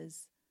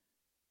was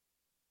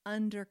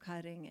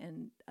undercutting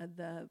and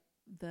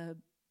the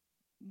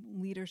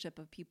leadership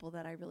of people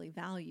that I really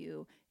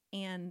value,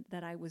 and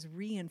that I was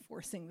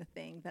reinforcing the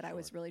thing that I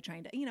was really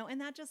trying to, and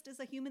that just is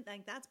a human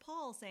thing. That's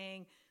Paul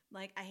saying,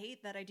 like, I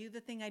hate that I do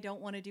the thing I don't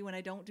want to do and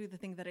I don't do the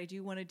thing that I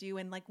do want to do.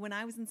 And like when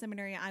I was in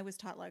seminary, I was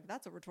taught like,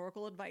 that's a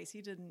rhetorical device.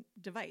 He didn't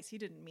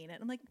mean it.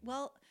 I'm like,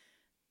 well,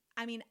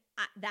 I mean,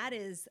 that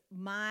is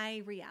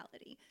my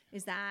reality,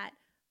 is that,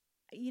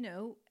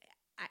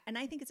 and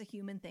I think it's a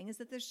human thing, is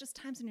that there's just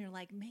times when you're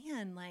like,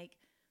 man, like,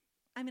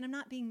 I mean, I'm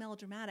not being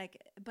melodramatic,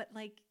 but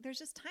like, there's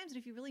just times that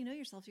if you really know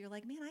yourself, you're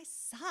like, man, I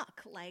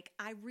suck. Like,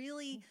 I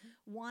really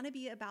want to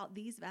be about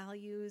these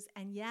values.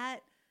 And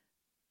yet,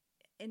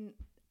 and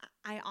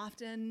I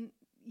often,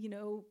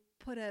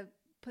 put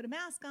a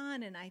mask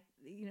on, and I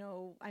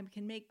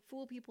can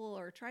fool people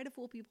or try to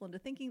fool people into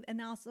thinking,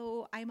 and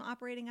also I'm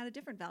operating out of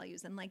different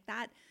values. And like,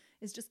 that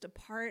is just a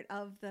part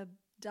of the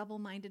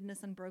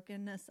double-mindedness and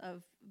brokenness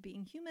of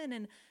being human.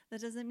 And that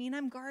doesn't mean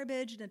I'm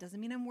garbage, and it doesn't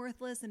mean I'm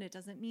worthless, and it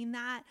doesn't mean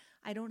that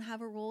I don't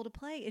have a role to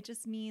play. It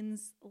just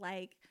means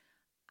like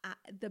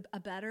a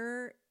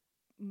better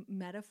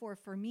metaphor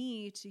for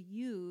me to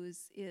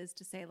use is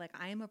to say like,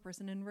 I am a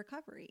person in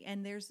recovery,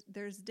 and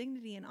there's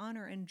dignity and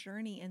honor and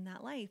journey in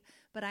that life,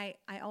 but I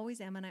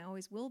always am and I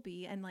always will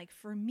be. And like,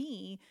 for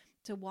me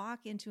to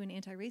walk into an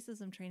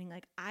anti-racism training,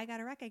 like, I got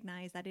to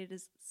recognize that it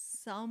is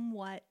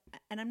somewhat,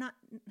 and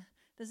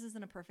this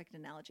isn't a perfect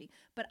analogy,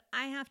 but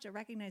I have to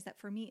recognize that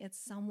for me, it's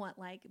somewhat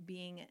like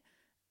being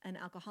an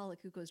alcoholic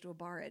who goes to a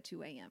bar at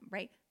 2 a.m.,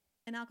 right?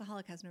 An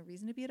alcoholic has no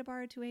reason to be at a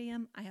bar at 2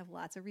 a.m. I have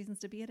lots of reasons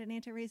to be at an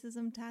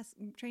anti-racism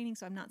training,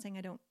 so I'm not saying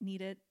I don't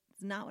need it.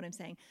 It's not what I'm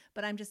saying.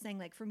 But I'm just saying,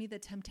 like, for me, the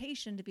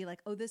temptation to be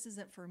like, oh, this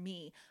isn't for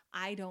me.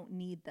 I don't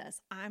need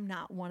this. I'm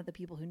not one of the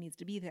people who needs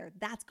to be there.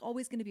 That's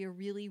always going to be a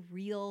really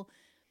real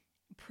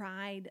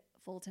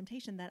prideful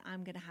temptation that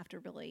I'm going to have to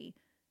really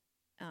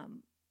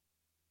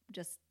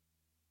just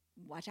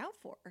watch out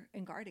for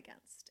and guard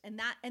against. And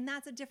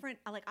that's a different,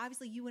 like,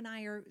 obviously you and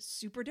I are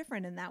super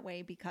different in that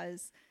way,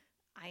 because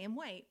I am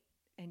white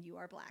and you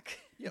are black.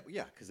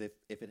 Yeah, because if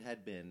it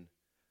had been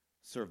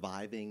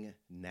surviving,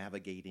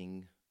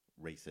 navigating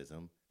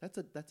racism, that's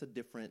a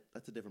different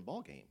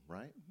ball game,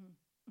 right?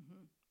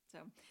 So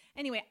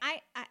anyway, I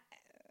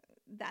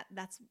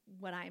that's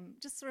what I'm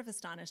just sort of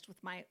astonished with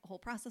my whole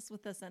process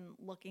with this, and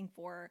looking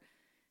for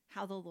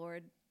how the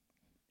Lord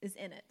is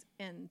in it.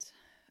 And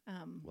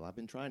well, I've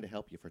been trying to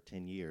help you for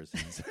 10 years.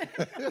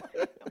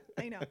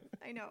 I know.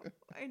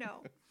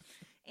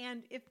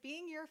 And if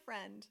being your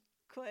friend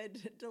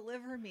could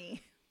deliver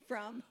me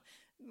from,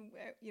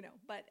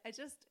 but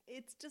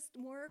it's just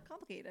more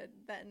complicated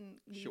than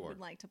you Sure. would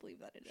like to believe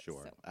that it is.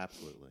 Sure, So,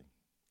 absolutely.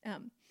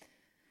 so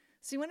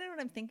you want to know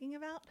what I'm thinking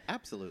about?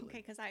 Absolutely. Okay,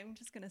 because I'm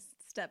just going to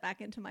step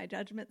back into my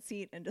judgment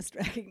seat and just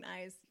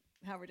recognize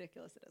how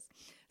ridiculous it is.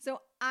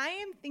 So I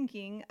am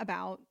thinking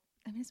about,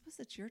 I suppose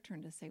it's your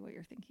turn to say what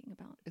you're thinking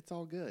about. It's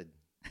all good.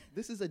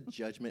 This is a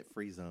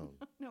judgment-free zone.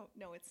 No,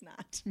 it's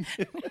not.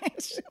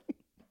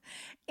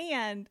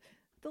 And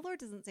the Lord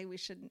doesn't say we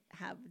shouldn't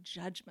have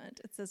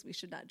judgment. It says we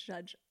should not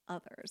judge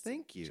others.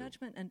 Thank you.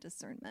 Judgment and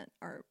discernment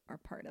are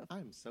part of.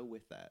 I'm so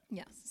with that.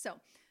 Yes. So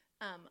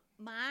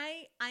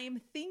I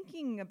am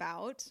thinking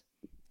about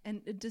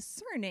and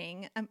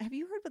discerning. Have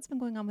you heard what's been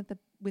going on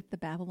with the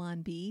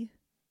Babylon Bee?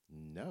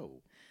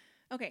 No.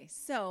 Okay,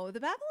 so the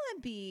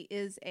Babylon Bee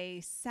is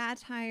a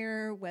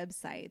satire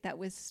website that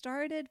was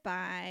started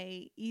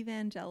by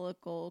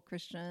evangelical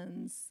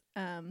Christians,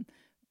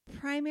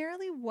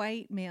 primarily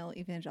white male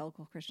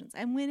evangelical Christians.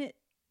 And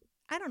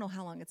I don't know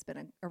how long it's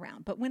been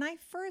around, but when I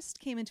first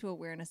came into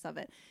awareness of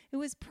it, it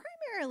was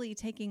primarily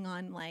taking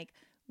on like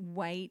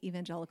white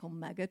evangelical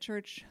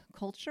megachurch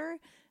culture.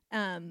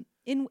 And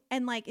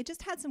it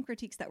just had some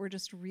critiques that were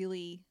just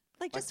really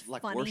just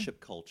like funny. Worship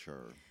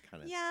culture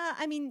kind of. Yeah,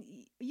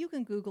 you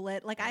can Google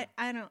it. Like Yeah.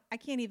 I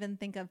can't even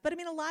think of, but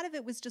a lot of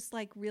it was just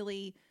like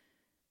really,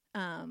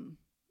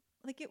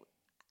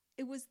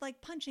 it was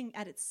like punching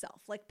at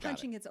itself, like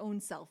punching its own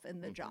self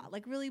in the jaw,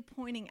 like really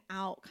pointing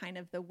out kind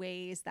of the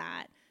ways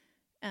that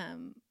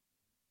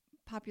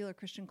popular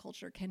Christian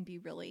culture can be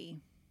really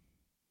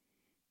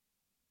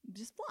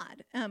just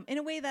flawed in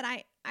a way that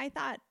I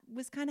thought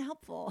was kind of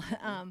helpful.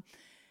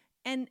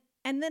 And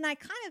then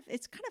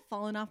it's kind of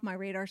fallen off my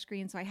radar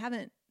screen. So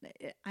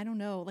I don't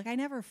know, like I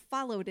never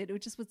followed it.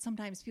 It just would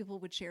sometimes people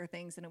would share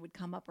things and it would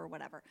come up or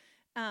whatever.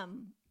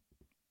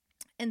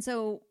 And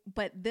so,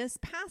 but this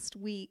past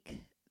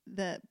week,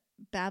 the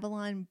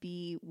Babylon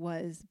Bee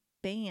was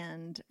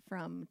banned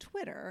from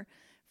Twitter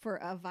for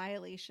a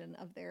violation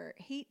of their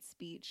hate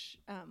speech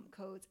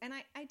codes. And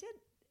I did.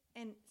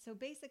 And so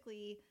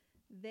basically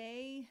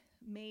they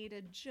made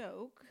a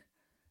joke,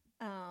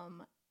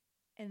 and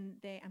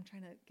I'm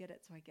trying to get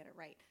it so I get it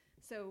right.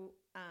 So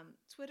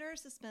Twitter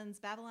suspends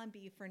Babylon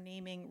Bee for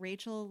naming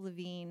Rachel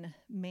Levine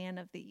Man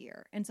of the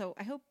Year. And so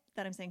I hope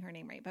that I'm saying her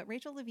name right. But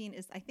Rachel Levine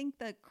is, I think,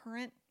 the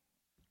current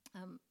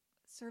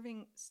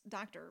serving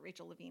Dr.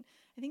 Rachel Levine.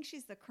 I think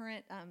she's the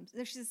current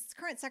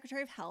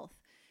Secretary of Health.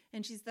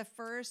 And she's the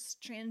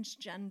first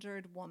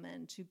transgendered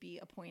woman to be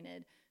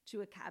appointed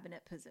to a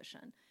cabinet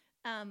position.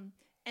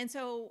 And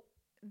so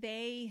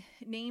they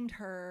named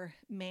her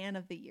Man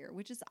of the Year,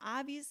 which is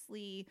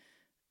obviously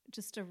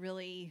just a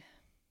really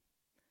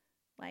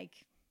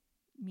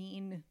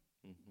mean,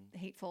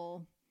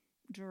 hateful,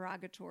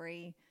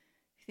 derogatory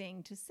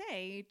thing to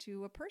say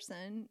to a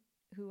person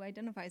who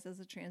identifies as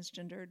a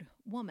transgendered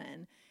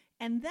woman.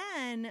 And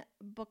then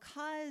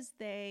because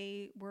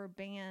they were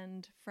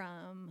banned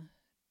from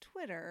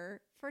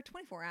Twitter for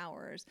 24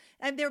 hours,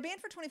 and they were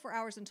banned for 24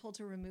 hours and told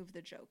to remove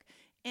the joke.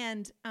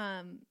 And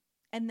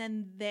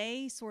then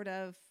they sort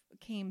of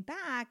came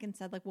back and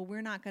said, like, well,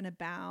 we're not going to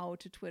bow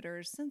to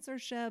Twitter's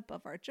censorship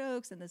of our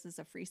jokes, and this is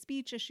a free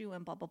speech issue,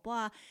 and blah, blah,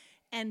 blah.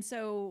 And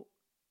so,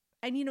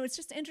 and it's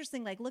just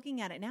interesting, like,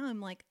 looking at it now,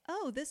 I'm like,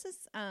 oh, this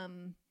is, at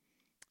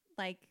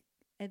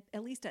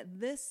least at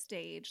this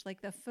stage,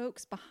 like, the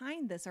folks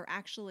behind this are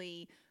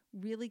actually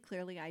really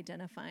clearly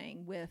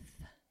identifying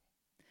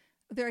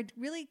they're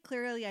really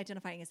clearly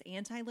identifying as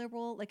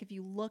anti-liberal. Like, if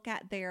you look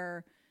at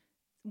their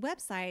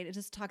website, it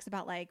just talks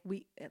about I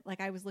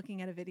was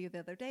looking at a video the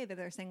other day that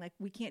they're saying like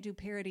we can't do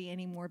parody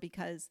anymore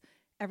because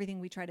everything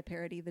we try to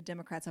parody the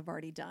Democrats have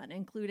already done,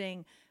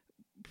 including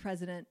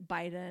President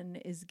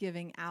Biden is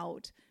giving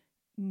out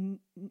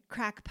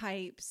crack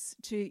pipes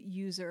to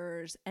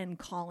users and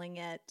calling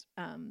it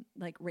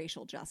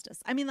racial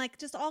justice.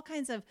 Just all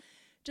kinds of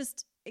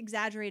just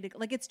exaggerated,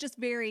 like it's just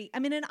very,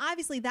 and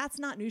obviously that's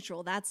not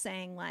neutral. That's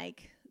saying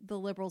like the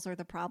liberals are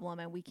the problem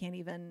and we can't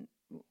even,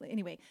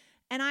 anyway.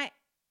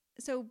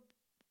 So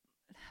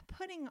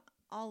putting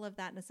all of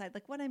that aside,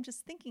 like what I'm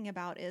just thinking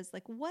about is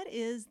like, what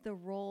is the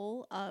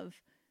role of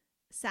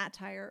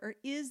satire, or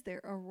is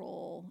there a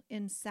role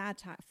in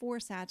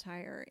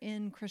satire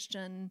in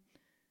Christian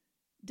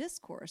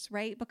discourse,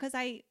 right? Because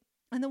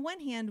on the one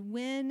hand,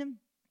 when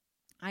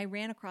I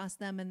ran across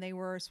them and they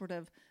were sort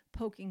of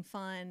poking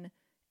fun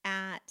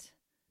at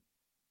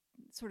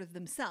sort of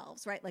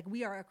themselves, right? Like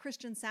we are a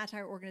Christian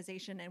satire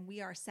organization and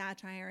we are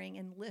satiring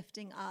and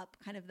lifting up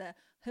kind of the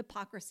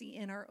hypocrisy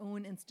in our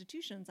own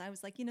institutions. I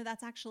was like,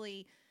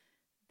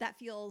 that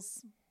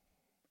feels,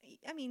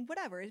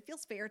 whatever. It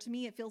feels fair to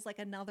me. It feels like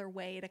another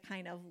way to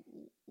kind of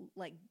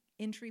like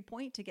entry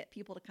point to get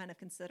people to kind of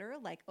consider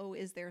like, oh,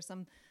 is there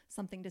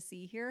something to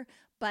see here?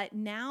 But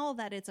now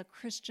that it's a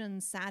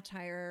Christian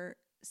satire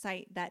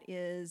site that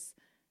is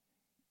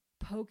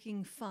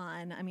poking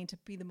fun, I mean, to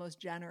be the most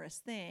generous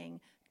thing,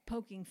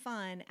 poking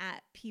fun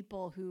at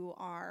people who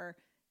are,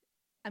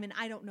 I mean,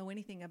 I don't know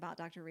anything about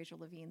Dr. Rachel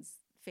Levine's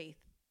faith.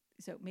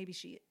 So maybe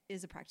she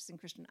is a practicing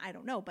Christian. I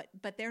don't know,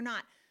 but they're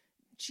not,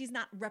 she's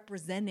not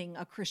representing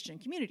a Christian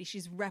community.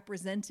 She's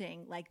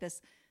representing like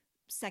this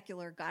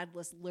secular,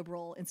 godless,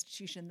 liberal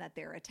institution that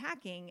they're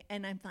attacking.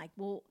 And I'm like,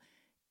 well,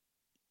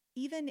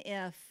 even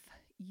if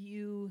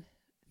you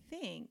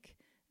think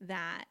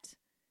that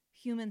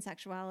human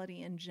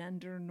sexuality and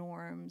gender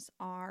norms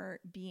are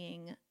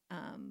being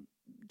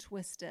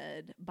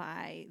twisted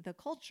by the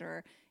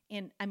culture,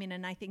 and I mean,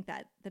 and I think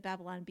that the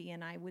Babylon Bee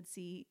and I would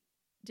see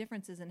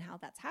differences in how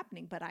that's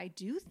happening, but I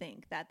do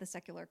think that the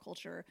secular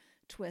culture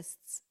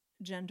twists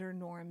gender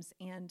norms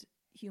and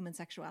human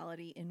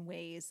sexuality in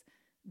ways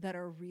that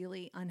are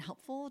really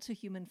unhelpful to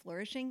human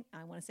flourishing.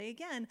 I want to say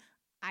again,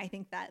 I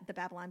think that the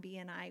Babylon Bee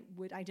and I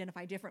would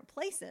identify different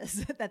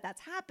places that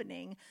that's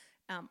happening.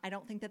 I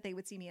don't think that they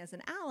would see me as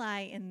an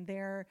ally in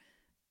their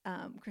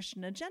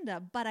Christian agenda,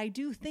 but I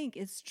do think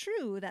it's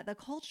true that the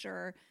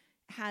culture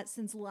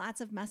sends lots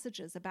of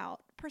messages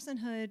about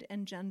personhood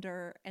and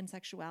gender and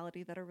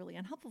sexuality that are really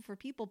unhelpful for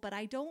people. But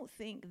I don't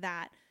think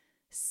that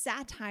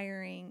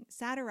satirizing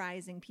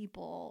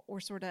people or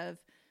sort of,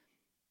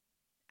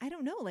 I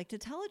don't know, like to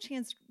tell a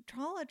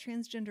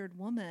transgendered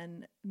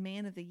woman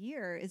man of the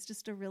year is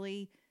just a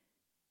really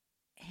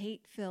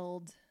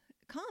hate-filled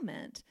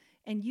comment.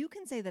 And you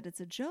can say that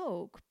it's a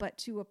joke, but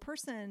to a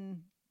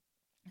person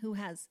who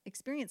has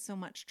experienced so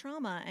much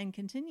trauma and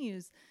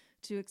continues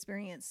to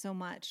experience so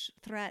much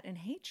threat and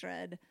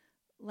hatred,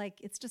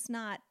 like it's just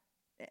not,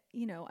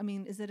 you know, I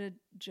mean, is it a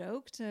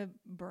joke to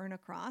burn a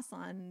cross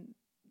on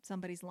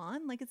somebody's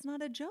lawn? Like it's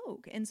not a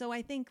joke. And so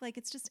I think like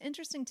it's just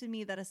interesting to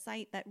me that a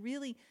site that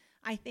really,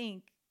 I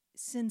think,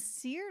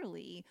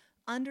 sincerely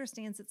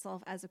understands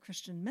itself as a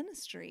Christian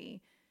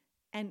ministry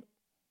and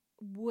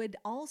would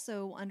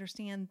also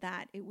understand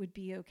that it would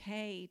be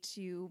okay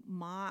to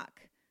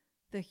mock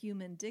the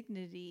human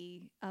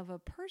dignity of a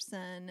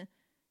person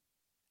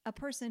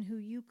who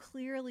you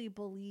clearly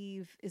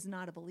believe is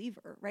not a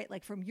believer, right?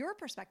 Like from your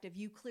perspective,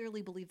 you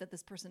clearly believe that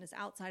this person is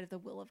outside of the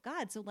will of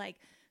God. So like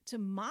to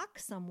mock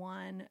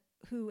someone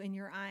who in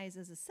your eyes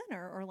is a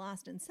sinner or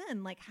lost in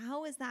sin, like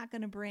how is that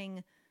going to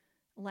bring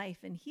life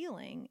and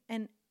healing?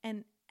 And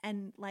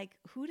like,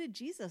 who did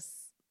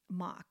Jesus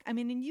mock? I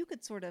mean, and you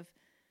could sort of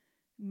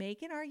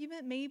make an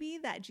argument maybe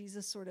that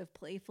Jesus sort of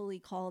playfully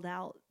called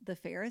out the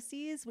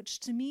Pharisees, which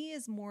to me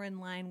is more in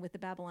line with the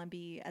Babylon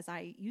Bee as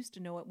I used to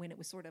know it when it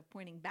was sort of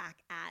pointing back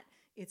at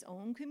its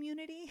own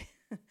community.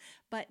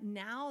 But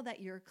now that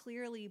you're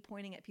clearly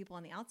pointing at people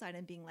on the outside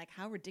and being like,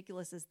 how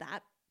ridiculous is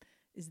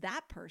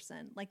that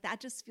person? Like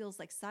that just feels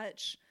like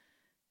such,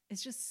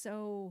 it's just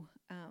so,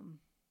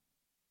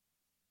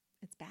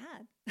 it's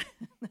bad.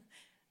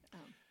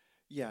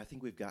 Yeah, I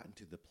think we've gotten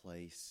to the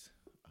place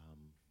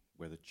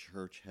where the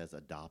church has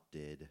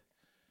adopted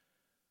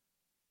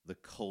the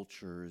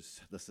cultures,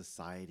 the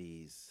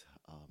society's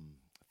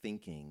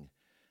thinking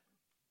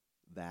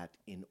that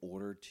in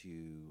order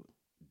to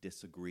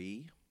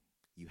disagree,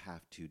 you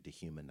have to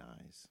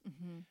dehumanize,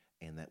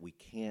 and that we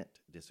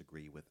can't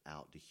disagree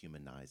without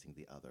dehumanizing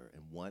the other.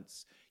 And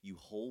once you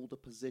hold a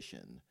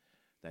position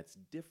that's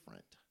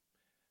different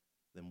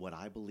than what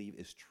I believe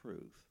is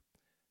truth,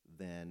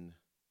 then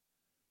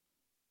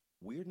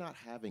we're not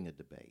having a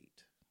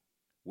debate.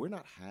 We're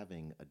not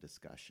having a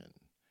discussion.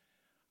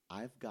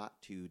 I've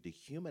got to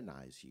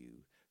dehumanize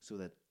you so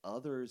that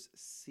others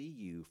see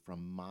you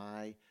from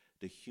my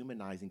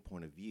dehumanizing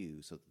point of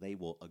view so that they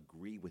will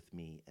agree with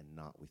me and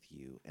not with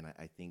you. And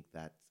I think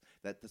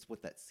that's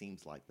what that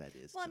seems like that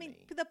is well, to I mean,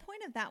 me. The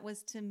point of that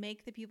was to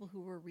make the people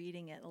who were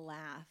reading it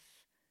laugh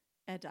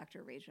at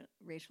Dr.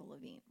 Rachel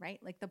Levine, right?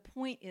 Like the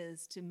point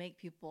is to make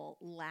people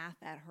laugh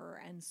at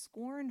her and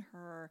scorn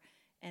her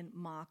and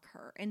mock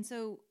her. And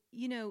so,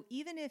 you know,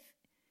 even if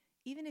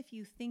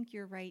you think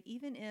you're right,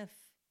 even if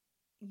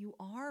you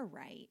are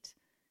right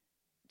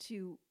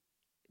to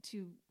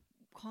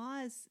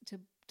cause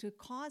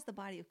the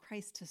body of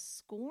Christ to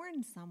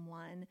scorn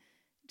someone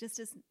just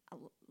is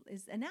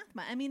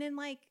anathema. I mean, and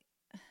like,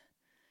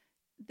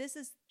 this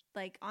is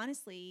like,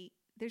 honestly,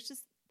 there's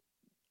just,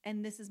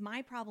 and this is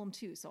my problem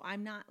too. So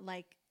I'm not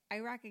like, I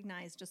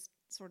recognize just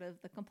sort of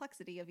the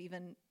complexity of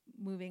even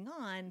moving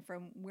on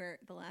from where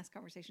the last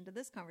conversation to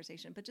this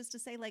conversation, but just to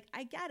say like,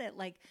 I get it.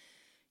 Like,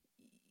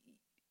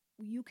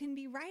 you can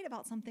be right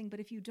about something,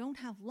 but if you don't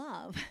have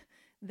love,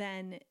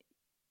 then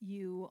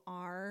you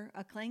are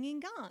a clanging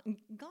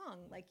gong.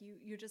 Like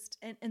you're just,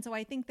 and so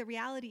I think the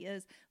reality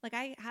is like,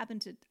 I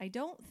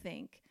don't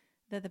think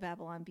that the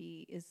Babylon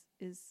Bee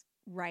is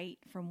right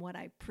from what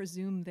I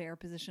presume their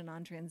position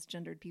on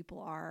transgendered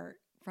people are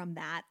from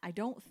that. I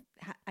don't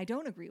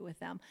agree with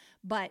them,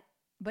 but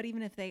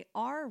even if they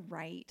are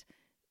right,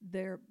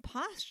 their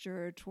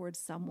posture towards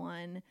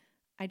someone,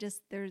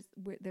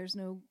 there's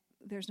no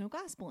there's no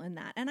gospel in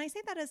that. And I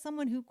say that as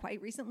someone who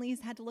quite recently has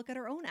had to look at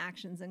our own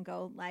actions and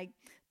go, like,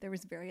 there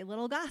was very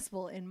little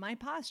gospel in my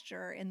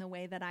posture, in the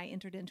way that I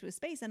entered into a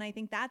space. And I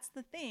think that's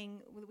the thing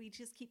we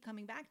just keep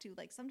coming back to.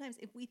 Like, sometimes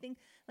if we think,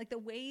 like, the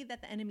way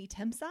that the enemy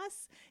tempts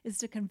us is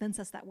to convince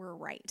us that we're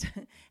right.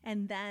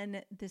 And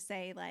then to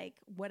say, like,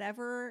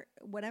 whatever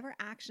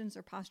actions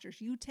or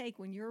postures you take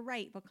when you're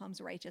right becomes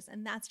righteous.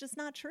 And that's just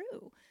not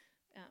true.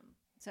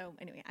 So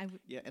anyway,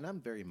 Yeah, and I'm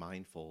very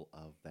mindful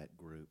of that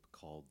group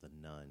called the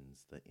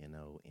Nuns, the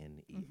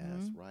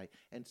Nones, right?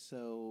 And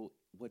so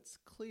what's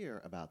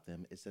clear about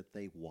them is that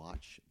they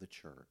watch the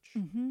church.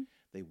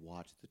 They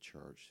watch the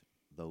church,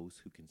 those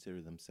who consider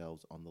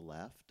themselves on the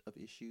left of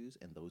issues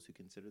and those who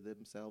consider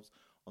themselves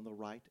on the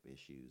right of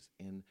issues.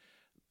 And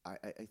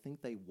I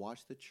think they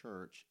watch the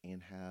church and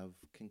have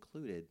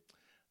concluded,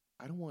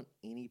 I don't want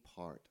any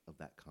part of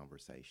that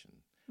conversation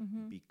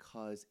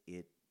because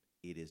it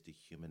is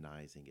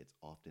dehumanizing. It's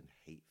often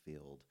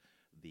hate-filled.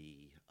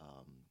 The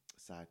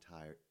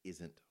satire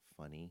isn't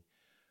funny.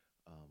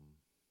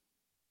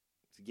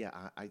 So yeah,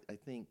 I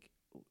think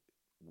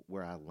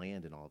where I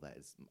land in all that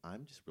is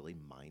I'm just really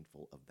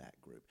mindful of that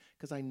group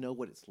because I know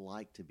what it's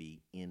like to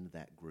be in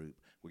that group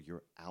where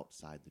you're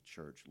outside the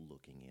church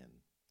looking in.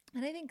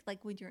 And I think,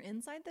 like, when you're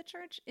inside the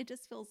church, it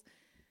just feels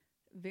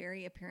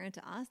very apparent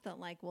to us that,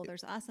 like, well,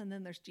 there's us and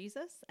then there's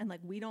Jesus. And,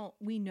 like, we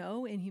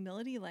know in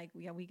humility, like,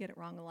 yeah, we get it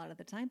wrong a lot of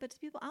the time. But to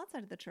people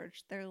outside of the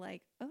church, they're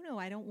like, oh no,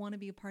 I don't want to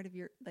be a part of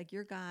your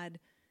God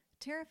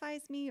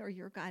terrifies me, or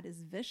your God is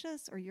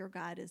vicious, or your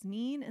God is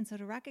mean. And so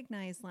to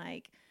recognize,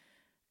 like,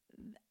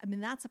 I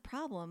mean, that's a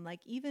problem. Like,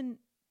 even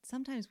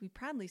sometimes we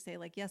proudly say,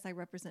 like, yes, I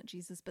represent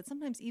Jesus. But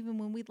sometimes even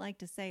when we'd like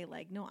to say,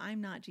 like, no,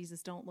 I'm not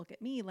Jesus, don't look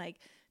at me, like,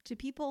 to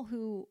people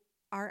who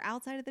are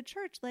outside of the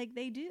church, like,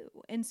 they do.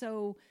 And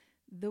so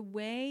the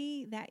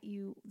way that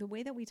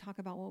we talk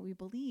about what we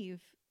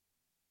believe,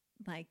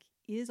 like,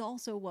 is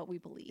also what we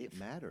believe. It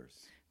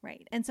matters.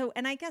 Right. And so,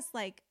 and I guess,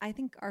 like, I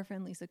think our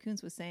friend Lisa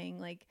Kuntz was saying,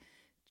 like,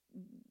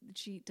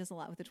 she does a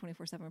lot with the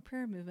 24/7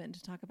 prayer movement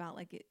to talk about,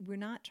 like, we're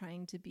not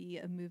trying to be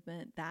a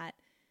movement that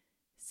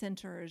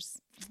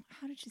centers,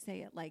 how did she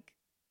say it? Like,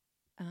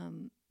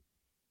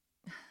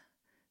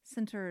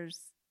 centers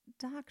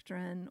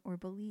doctrine or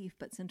belief,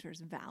 but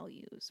centers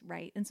values.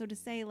 Right. And so to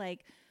say,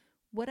 like,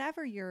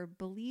 whatever your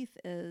belief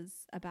is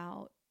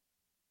about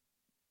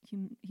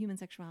human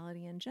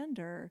sexuality and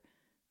gender,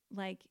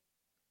 like,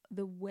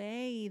 the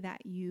way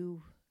that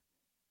you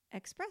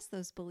express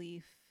those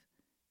beliefs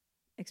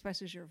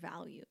expresses your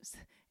values.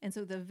 And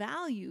so the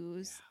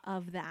values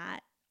of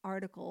that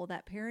article,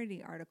 that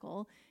parody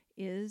article,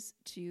 is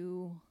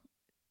to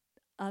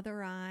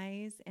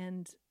otherize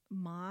and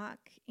mock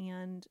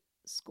and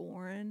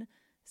scorn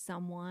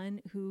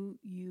someone who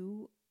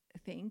you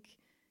think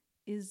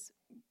is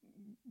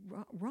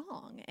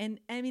wrong. And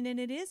I mean, and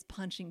it is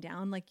punching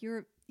down, like,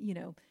 you're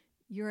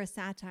a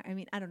satire. I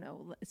mean, I don't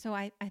know. So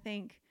I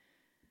think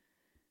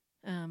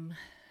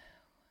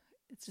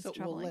it's just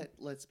troubling. Well,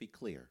 let's be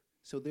clear.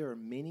 So there are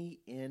many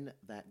in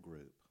that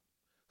group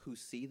who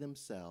see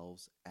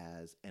themselves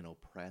as an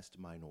oppressed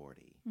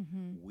minority.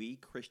 We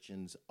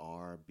Christians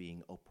are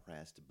being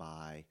oppressed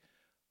by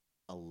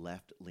a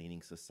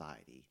left-leaning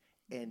society.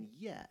 And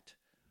yet,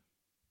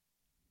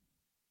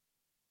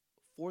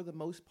 for the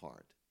most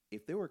part,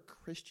 if there were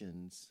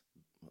Christians,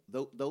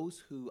 those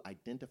who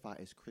identify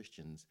as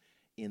Christians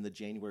in the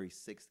January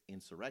 6th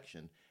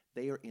insurrection,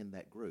 they are in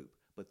that group.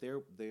 But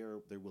they're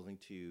willing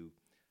to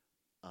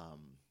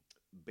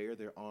bear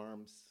their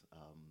arms,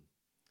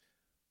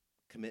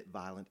 commit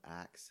violent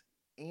acts,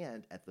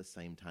 and at the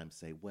same time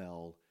say,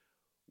 well,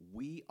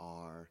 we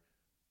are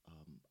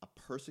a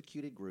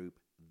persecuted group,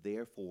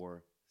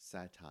 therefore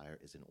satire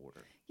is in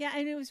order. Yeah,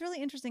 and it was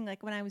really interesting,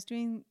 like, when I was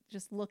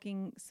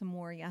looking some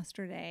more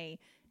yesterday,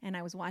 and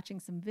I was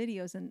watching some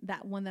videos, and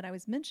that one that I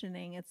was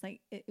mentioning, it's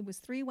like, it was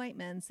 3 white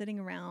men sitting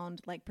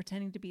around, like,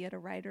 pretending to be at a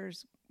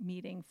writers'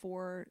 meeting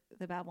for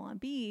the Babylon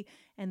Bee,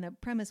 and the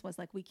premise was,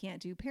 like, we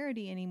can't do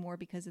parody anymore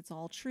because it's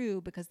all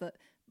true,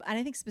 and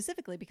I think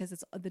specifically because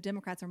it's the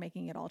Democrats are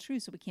making it all true,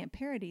 so we can't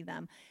parody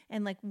them.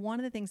 And, like, one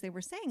of the things they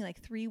were saying, like,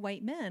 3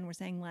 white men were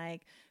saying,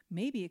 like,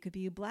 maybe it could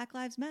be Black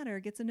Lives Matter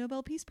gets a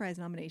Nobel Peace Prize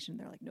nomination.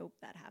 They're like, nope,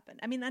 that happened.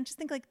 I mean, I just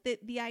think, like,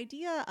 the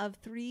idea of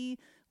 3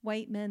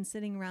 white men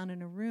sitting around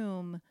in a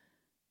room,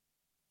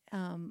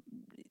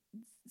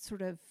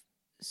 sort of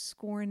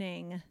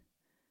scorning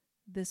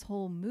this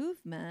whole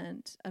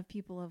movement of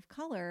people of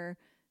color,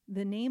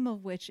 the name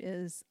of which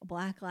is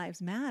Black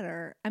Lives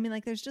Matter. I mean,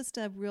 like, there's just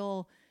a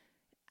real,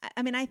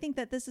 I mean, I think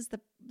that this is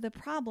the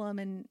problem,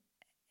 and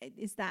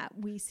is that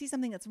we see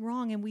something that's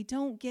wrong and we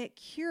don't get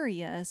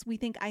curious. We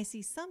think, I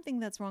see something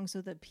that's wrong,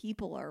 so the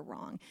people are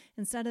wrong,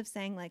 instead of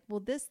saying, like, well,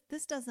 this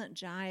doesn't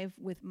jive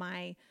with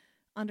my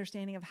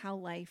understanding of how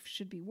life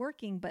should be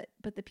working, but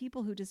the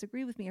people who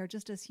disagree with me are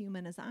just as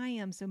human as I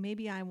am. So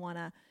maybe I want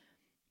to,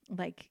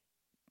 like,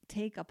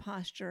 take a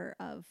posture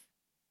of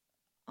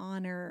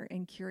honor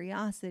and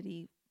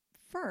curiosity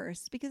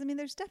first, because I mean,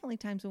 there's definitely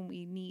times when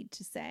we need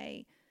to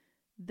say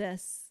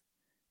this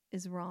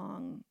is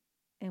wrong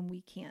and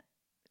we can't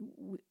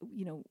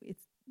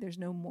there's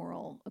no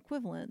moral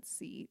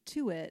equivalency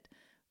to it,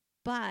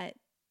 but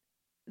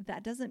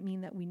that doesn't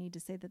mean that we need to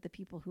say that the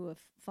people who have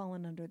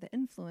fallen under the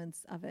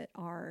influence of it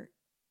are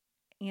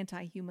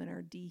anti-human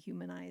or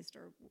dehumanized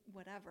or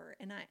whatever.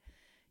 And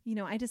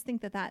I just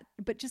think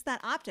but just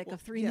that optic of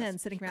three men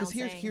sitting around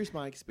saying... Because here's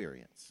my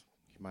experience.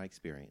 My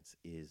experience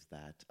is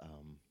that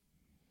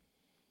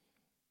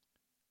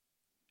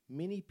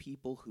many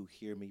people who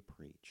hear me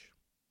preach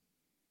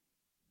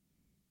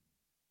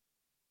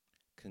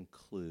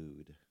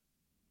conclude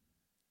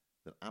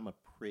that I'm a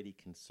pretty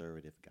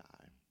conservative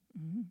guy.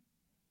 Mm-hmm.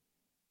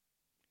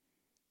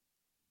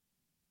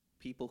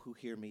 People who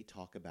hear me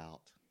talk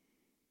about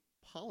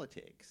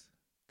politics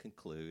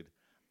conclude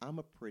I'm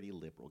a pretty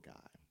liberal guy.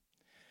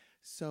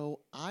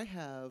 So I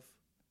have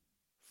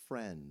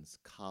friends,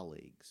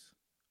 colleagues,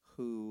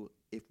 who,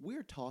 if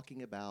we're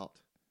talking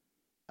about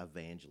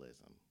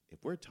evangelism,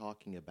 if we're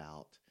talking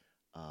about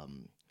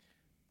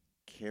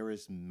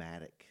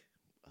charismatic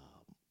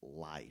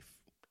life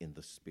in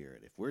the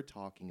Spirit, if we're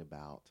talking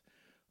about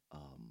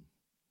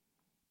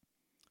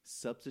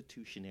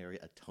substitutionary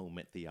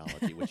atonement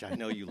theology, which I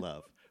know you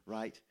love,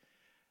 right?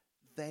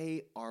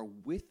 They are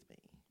with me.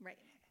 Right.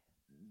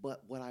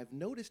 But what I've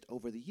noticed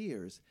over the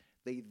years,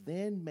 they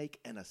then make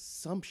an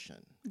assumption.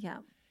 Yeah.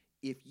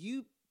 If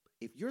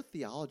your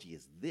theology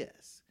is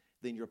this,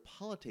 then your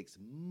politics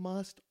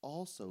must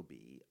also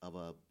be of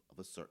a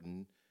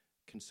certain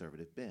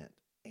conservative bent.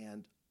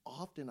 And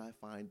often I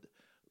find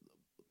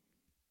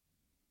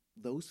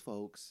those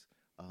folks,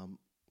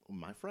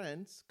 my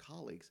friends,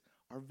 colleagues,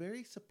 are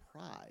very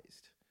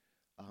surprised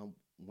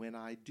when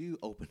I do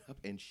open up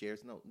and share,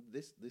 no,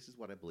 this is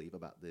what I believe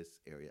about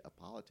this area of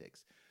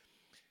politics.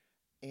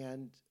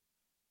 And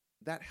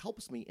that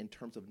helps me in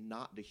terms of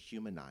not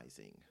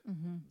dehumanizing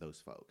those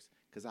folks,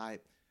 because I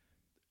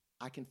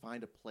can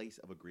find a place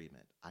of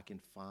agreement. I can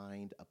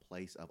find a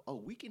place of,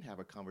 we can have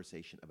a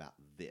conversation about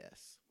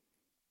this.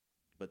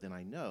 But then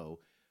I know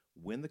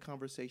when the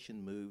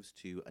conversation moves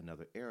to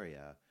another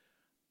area,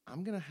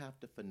 I'm going to have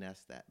to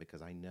finesse that,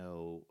 because I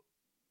know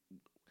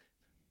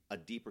a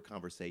deeper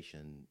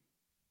conversation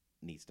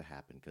needs to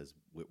happen, because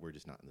we're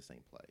just not in the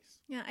same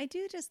place. Yeah, I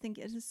do just think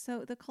it is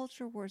the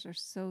culture wars are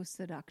so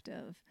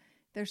seductive.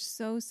 They're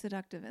so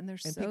seductive, and and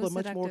people are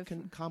much more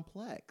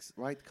complex,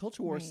 right? The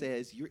culture war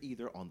says you're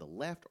either on the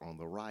left or on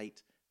the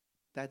right.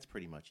 That's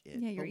pretty much it.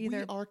 Yeah,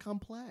 we are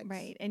complex.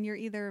 Right, and you're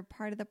either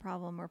part of the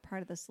problem or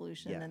part of the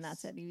solution, and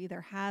that's it. You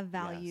either have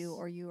value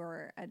or you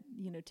are,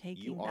 taking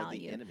value. You are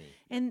the enemy.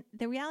 And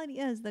the reality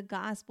is the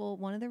gospel,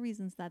 one of the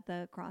reasons that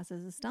the cross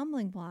is a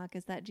stumbling block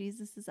is that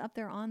Jesus is up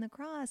there on the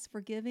cross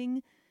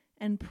forgiving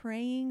and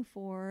praying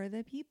for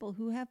the people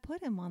who have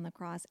put him on the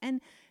cross.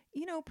 And,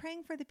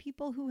 praying for the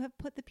people who have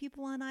put the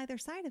people on either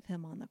side of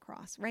him on the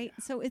cross, right?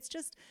 Yeah. So it's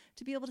just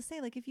to be able to say,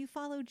 if you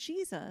follow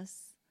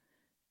Jesus,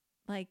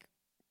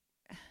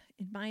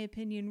 in my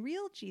opinion,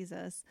 real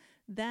Jesus,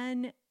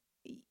 then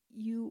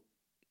you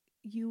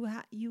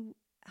have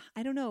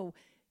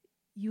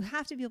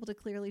to be able to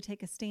clearly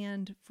take a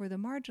stand for the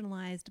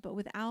marginalized, but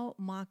without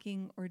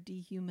mocking or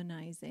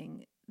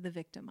dehumanizing the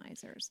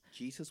victimizers.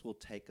 Jesus will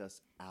take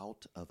us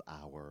out of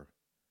our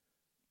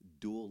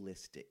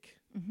dualistic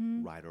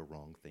right or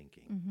wrong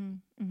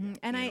thinking.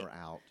 And in or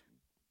out.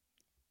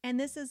 And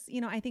this is,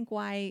 I think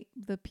why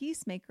the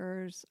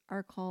peacemakers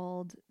are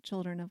called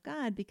children of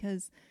God,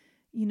 because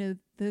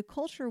the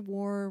culture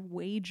war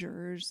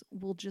wagers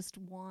we just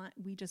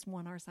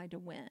want our side to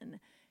win.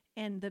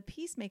 And the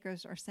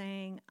peacemakers are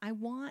saying, I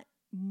want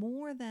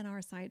more than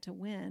our side to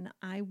win.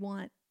 I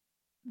want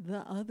the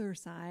other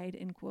side,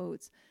 in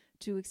quotes,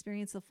 to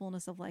experience the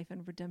fullness of life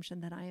and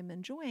redemption that I am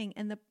enjoying.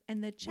 And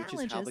the challenge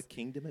which is how the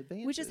kingdom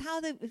advances. Which is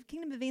how the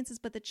kingdom advances.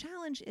 But the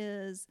challenge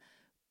is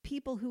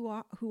people who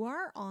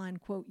are on,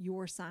 quote,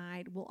 your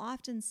side will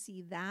often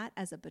see that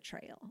as a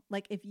betrayal.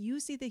 Like, if you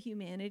see the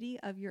humanity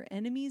of your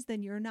enemies,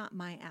 then you're not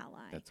my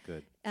ally. That's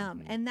good.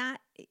 And that,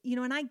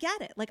 and I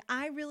get it.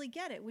 I really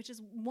get it, which is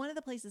one of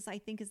the places I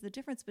think is the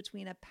difference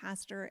between a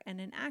pastor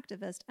and an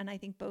activist. And I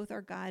think both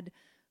are God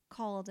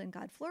called and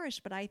God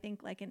flourished. But I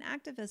think an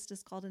activist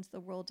is called into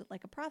the world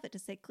like a prophet to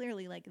say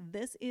clearly,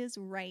 this is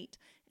right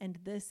and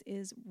this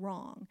is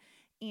wrong.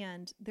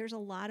 And there's a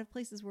lot of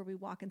places where we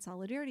walk in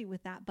solidarity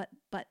with that.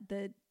 But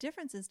the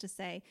difference is to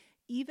say,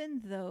 even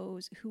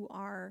those who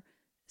are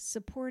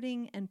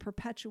supporting and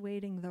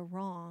perpetuating the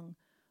wrong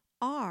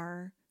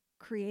are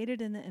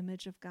created in the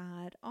image of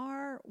God,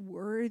 are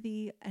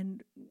worthy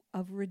and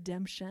of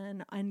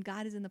redemption, and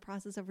God is in the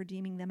process of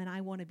redeeming them. And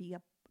I want to be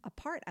a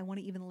part. I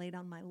want to even lay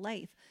down my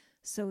life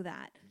so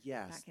that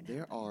that can there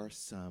happen. are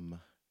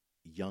some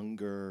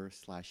younger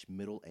 /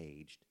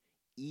 middle-aged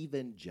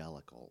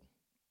evangelical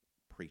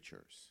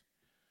preachers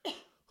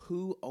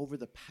who over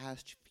the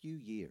past few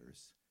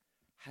years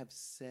have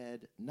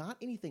said not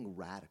anything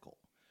radical,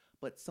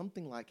 but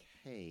something like,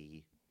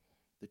 hey,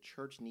 the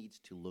church needs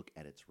to look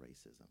at its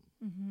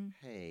racism.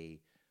 Hey,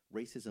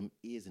 racism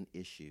is an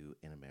issue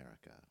in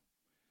America.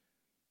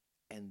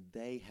 And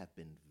they have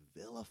been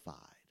vilified,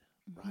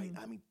 right?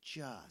 I mean,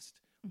 just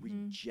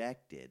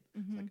rejected.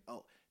 It's like,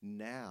 oh,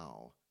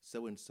 now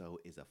so-and-so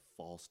is a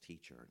false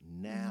teacher.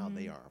 Now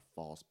they are a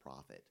false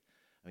prophet.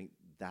 I mean,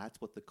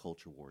 that's what the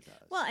culture war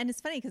does. Well, and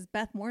it's funny because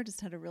Beth Moore just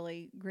had a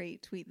really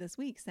great tweet this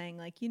week saying,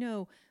 like,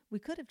 we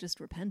could have just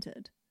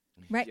repented.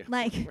 Right. Yeah.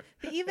 Like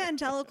the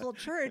evangelical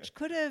church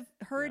could have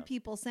heard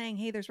people saying,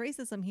 hey, there's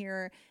racism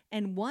here.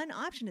 And one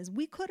option is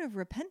we could have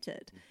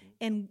repented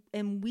and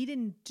we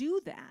didn't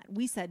do that.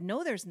 We said,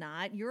 no, there's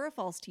not. You're a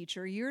false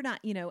teacher. You're not,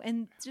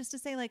 and just to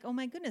say like, oh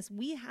my goodness,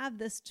 we have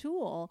this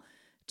tool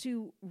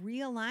to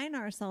realign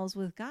ourselves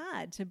with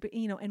God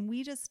and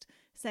we just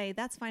say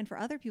that's fine for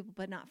other people,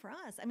 but not for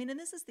us. I mean, and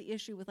this is the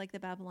issue with like the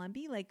Babylon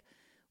Bee, like,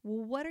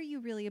 well, what are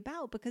you really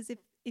about? Because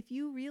if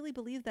you really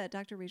believe that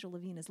Dr. Rachel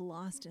Levine is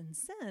lost in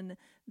sin,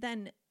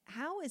 then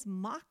how is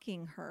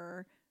mocking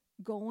her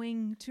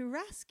going to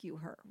rescue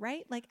her,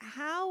 right? Like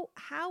how,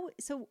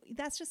 so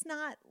that's just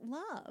not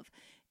love.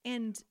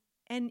 And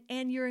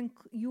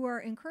you are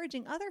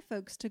encouraging other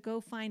folks to go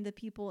find the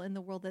people in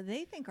the world that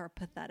they think are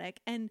pathetic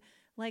and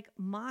like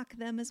mock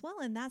them as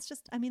well. And that's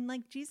just, I mean,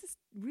 like Jesus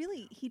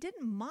really, he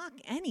didn't mock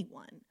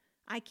anyone.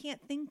 I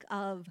can't think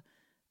of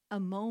a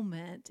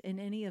moment in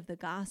any of the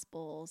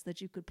Gospels that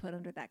you could put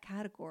under that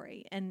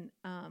category. And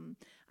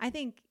I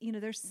think,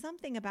 there's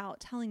something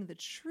about telling the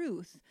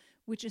truth,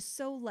 which is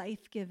so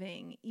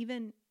life-giving,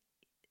 even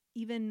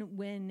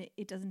when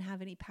it doesn't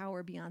have any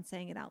power beyond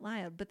saying it out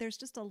loud. But there's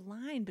just a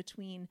line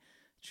between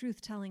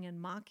truth-telling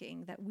and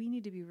mocking that we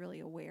need to be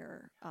really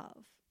aware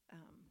of.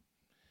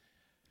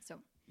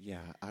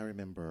 Yeah, I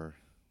remember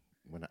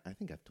when I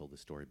think I've told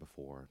this story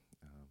before.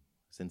 I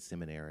was in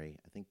seminary.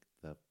 I think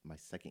my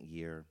second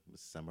year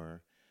was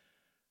summer.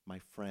 My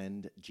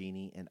friend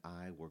Jeannie and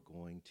I were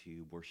going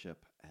to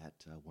worship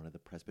at one of the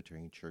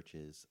Presbyterian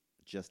churches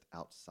just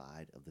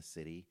outside of the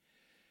city.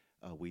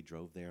 We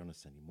drove there on a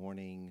Sunday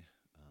morning.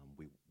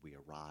 We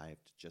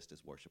arrived just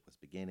as worship was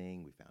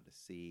beginning. We found a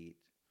seat,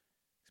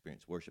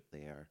 experienced worship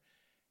there,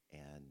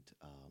 and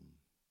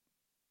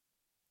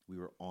we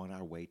were on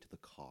our way to the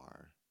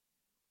car,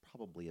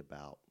 probably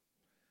about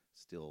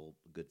still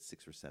a good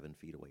 6 or 7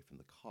 feet away from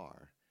the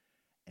car,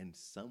 and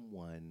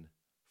someone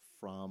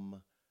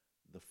from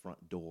the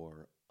front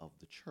door of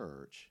the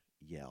church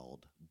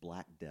yelled,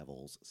 "Black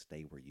devils,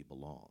 stay where you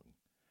belong."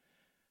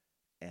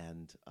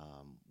 And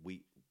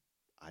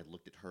I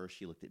looked at her,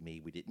 she looked at me.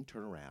 We didn't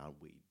turn around.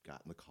 We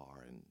got in the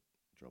car and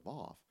drove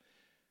off.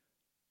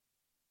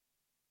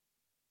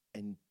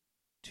 And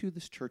to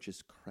this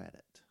church's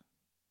credit,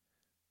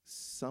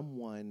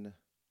 someone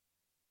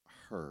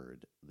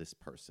heard this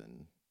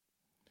person,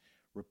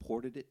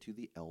 reported it to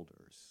the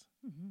elders,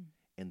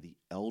 and the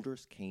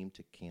elders came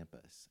to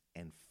campus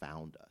and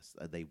found us.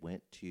 They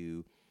went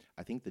to,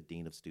 I think, the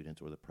dean of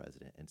students or the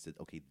president and said,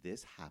 okay,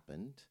 this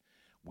happened.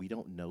 We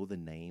don't know the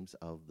names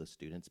of the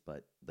students,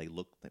 but they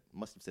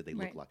must have said they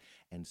look like.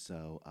 And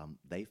so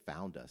they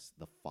found us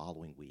the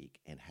following week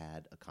and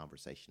had a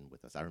conversation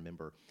with us. I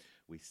remember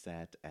we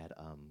sat at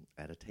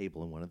a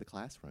table in one of the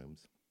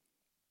classrooms,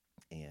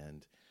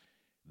 and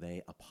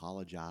they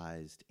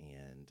apologized.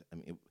 And I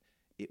mean,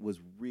 it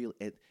was real.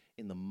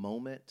 In the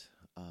moment,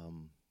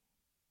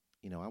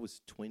 I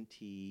was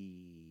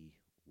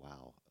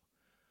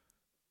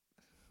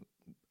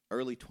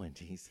early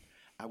 20s.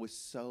 I was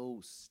so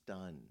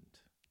stunned.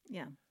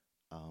 Yeah.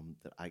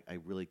 That I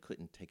really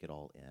couldn't take it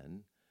all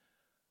in.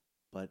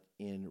 But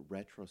in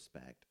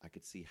retrospect, I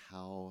could see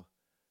how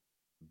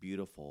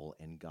beautiful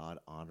and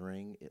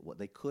God-honoring what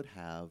they could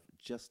have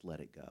just let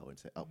it go and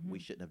say, oh, we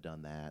shouldn't have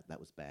done that. That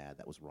was bad.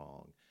 That was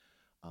wrong.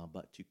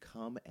 But to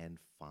come and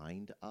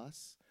find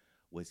us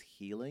was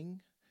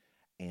healing,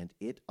 and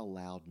it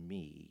allowed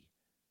me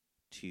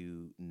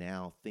to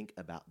now think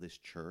about this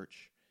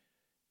church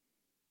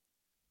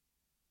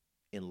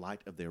in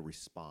light of their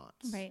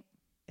response. Right.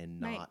 And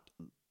not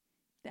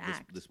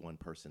this one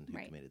person who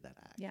committed that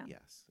act. Yeah.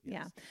 Yes.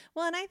 Yeah.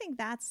 Well, and I think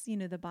that's,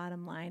 the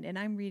bottom line. And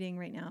I'm reading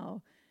right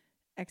now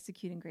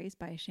Executing Grace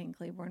by Shane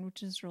Claiborne,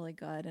 which is really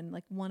good. And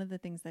like one of the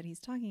things that he's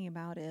talking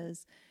about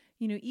is,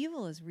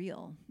 evil is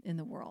real in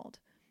the world.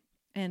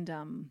 And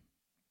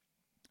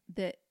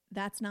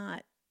that's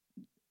not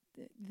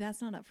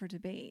up for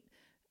debate.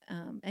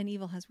 And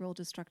evil has real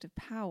destructive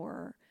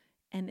power.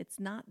 And it's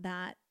not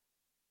that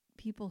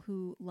people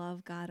who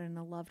love God and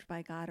are loved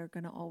by God are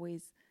going to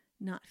always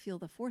not feel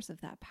the force of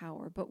that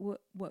power. But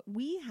what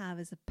we have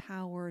is a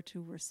power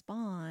to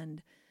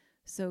respond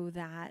so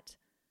that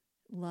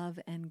love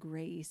and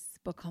grace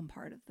become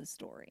part of the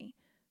story.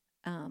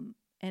 And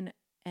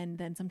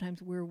then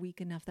sometimes we're weak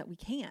enough that we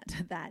can't.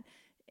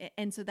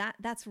 And so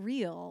that's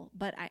real.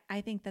 But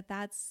I think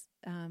that's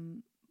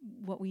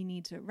what we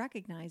need to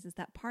recognize is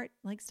that part,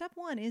 like step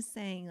one is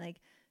saying like,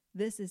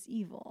 this is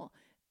evil.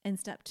 And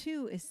step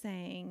two is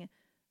saying,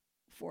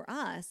 for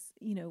us,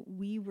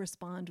 we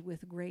respond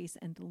with grace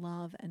and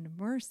love and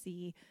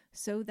mercy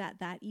so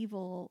that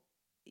evil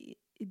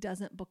it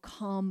doesn't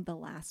become the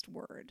last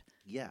word.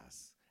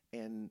 Yes.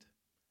 And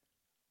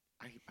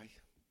I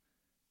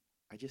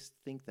just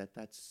think that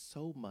that's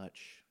so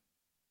much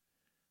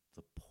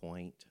the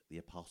point the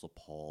Apostle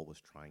Paul was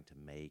trying to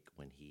make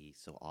when he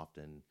so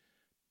often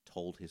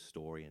told his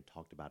story and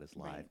talked about his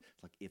life. Right.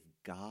 It's like, if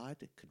God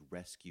could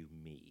rescue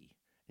me,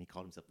 and he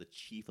called himself the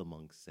chief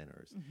among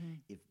sinners,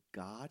 if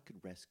God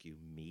could rescue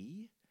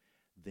me,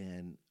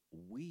 then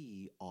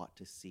we ought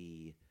to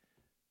see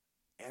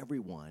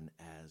everyone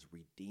as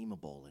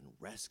redeemable and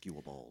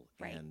rescuable.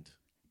 Right.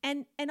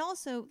 And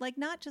also, like,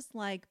 not just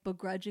like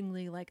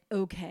begrudgingly, like,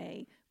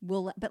 okay,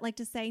 but like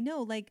to say,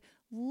 no, like,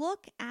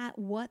 look at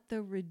what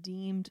the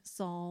redeemed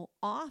Saul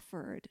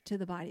offered to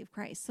the body of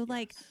Christ. So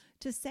like yes.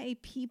 to say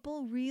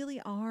people really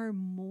are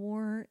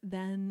more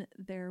than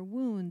their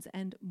wounds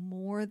and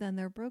more than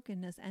their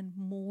brokenness and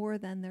more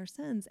than their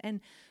sins.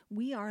 And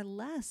we are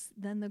less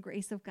than the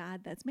grace of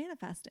God that's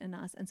manifest in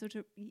us. And so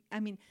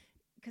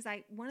because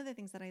one of the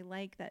things that I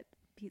like that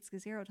Pete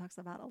Scazzero talks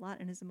about a lot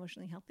in his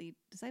emotionally healthy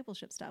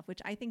discipleship stuff, which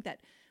I think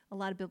that a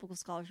lot of biblical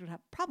scholars would have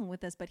a problem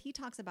with this, but he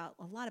talks about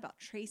a lot about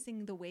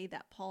tracing the way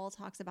that Paul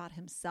talks about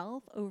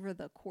himself over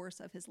the course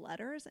of his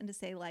letters, and to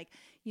say, like,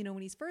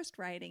 when he's first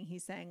writing,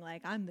 he's saying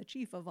like, I'm the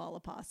chief of all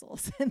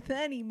apostles. And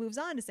then he moves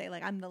on to say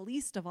like, I'm the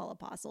least of all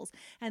apostles.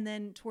 And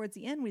then towards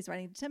the end, when he's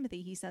writing to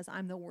Timothy, he says,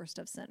 I'm the worst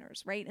of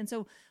sinners. Right. And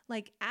so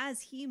like,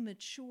 as he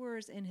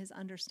matures in his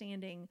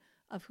understanding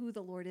of who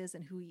the Lord is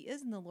and who he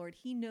is in the Lord,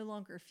 he no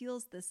longer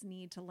feels this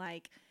need to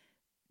like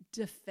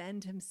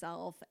defend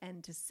himself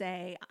and to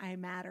say I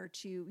matter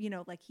to,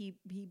 like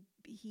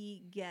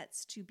he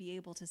gets to be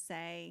able to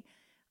say,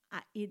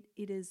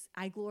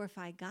 I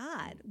glorify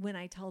God when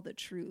I tell the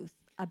truth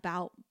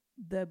about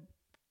the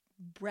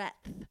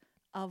breadth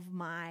of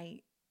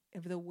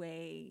the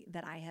way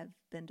that I have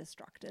been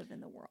destructive in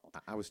the world.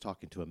 I was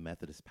talking to a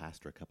Methodist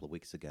pastor a couple of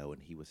weeks ago,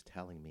 and he was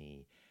telling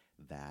me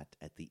that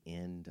at the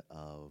end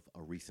of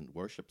a recent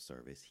worship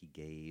service, he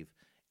gave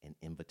an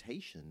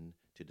invitation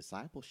to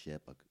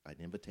discipleship, an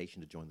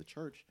invitation to join the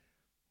church.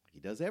 He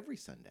does every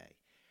Sunday.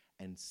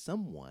 And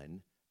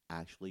someone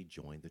actually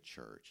joined the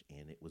church,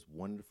 and it was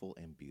wonderful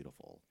and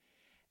beautiful.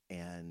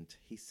 And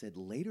he said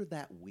later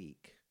that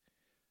week,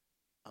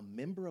 a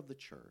member of the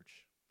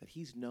church that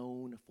he's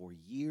known for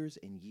years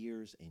and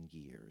years and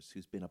years,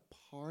 who's been a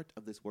part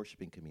of this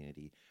worshiping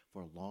community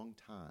for a long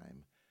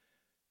time,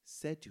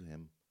 said to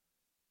him,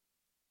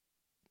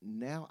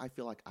 now I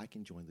feel like I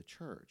can join the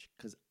church,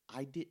 because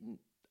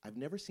I've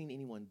never seen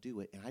anyone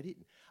do it. And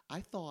I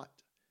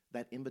thought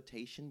that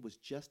invitation was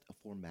just a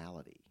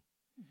formality.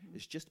 Mm-hmm.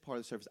 It's just part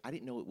of the service. I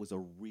didn't know it was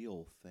a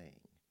real thing.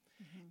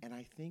 Mm-hmm. And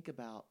I think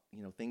about,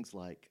 things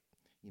like,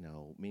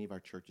 many of our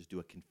churches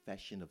do a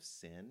confession of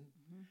sin.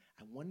 Mm-hmm.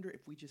 I wonder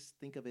if we just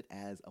think of it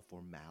as a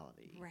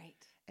formality.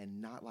 Right.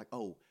 And not like,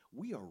 oh,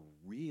 we are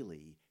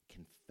really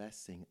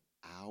confessing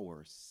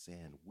our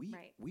sin.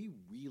 We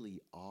really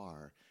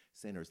are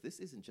sinners. This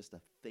isn't just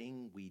a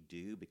thing we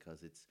do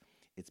because it's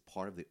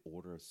part of the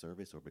order of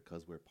service or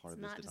because we're part of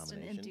this denomination. It's not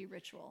just an empty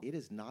ritual. It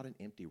is not an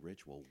empty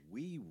ritual.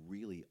 We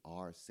really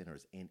are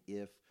sinners. And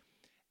if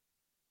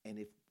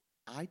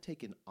I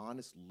take an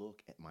honest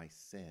look at my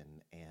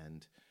sin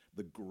and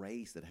the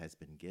grace that has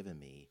been given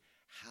me,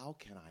 how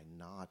can I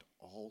not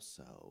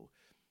also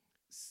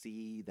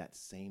see that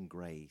same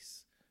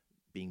grace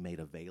being made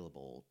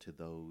available to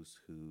those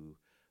who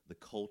the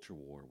culture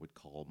war would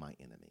call my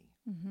enemy?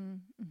 Mm-hmm,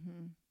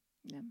 mm-hmm.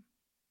 Yeah.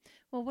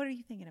 Well, what are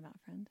you thinking about,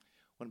 friend?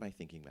 What am I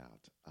thinking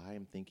about? I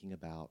am thinking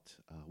about,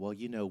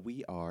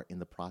 we are in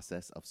the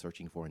process of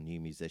searching for a new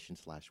musician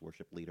 /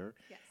 worship leader.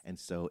 Yes. And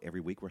so every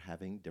week we're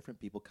having different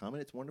people come,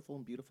 and it's wonderful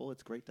and beautiful.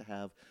 It's great to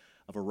have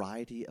a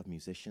variety of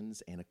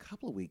musicians. And a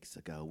couple of weeks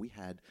ago, we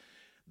had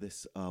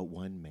this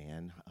one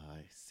man,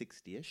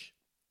 60-ish,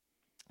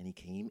 and he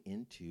came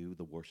into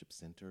the worship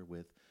center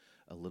with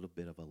a little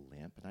bit of a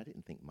limp, and I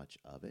didn't think much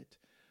of it.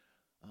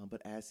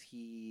 But as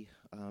he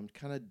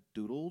kind of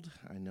doodled,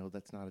 I know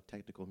that's not a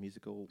technical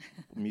music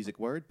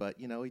word, but,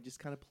 he just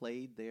kind of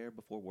played there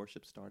before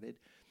worship started.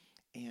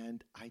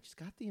 And I just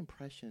got the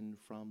impression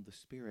from the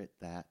Spirit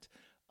that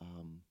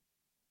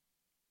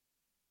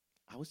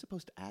I was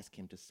supposed to ask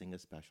him to sing a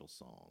special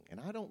song. And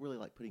I don't really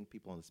like putting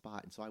people on the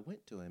spot. And so I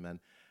went to him and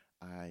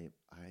I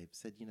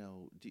said,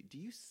 do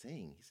you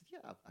sing? He said,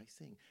 yeah, I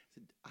sing. I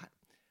said,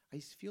 I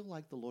just feel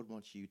like the Lord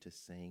wants you to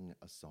sing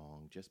a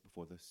song just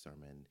before the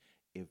sermon.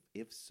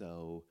 If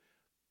so,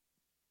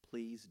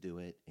 please do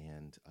it,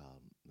 and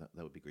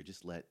that would be great.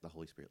 Just let the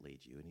Holy Spirit lead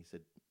you. And he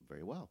said,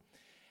 very well.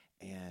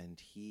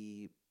 And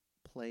he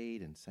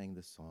played and sang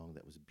this song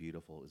that was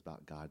beautiful. It was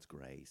about God's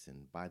grace.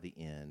 And by the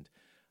end,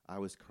 I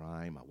was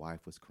crying. My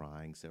wife was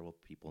crying. Several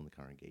people in the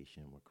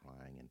congregation were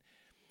crying. And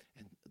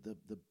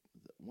the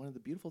one of the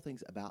beautiful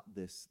things about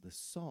this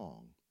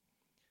song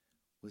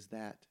was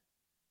that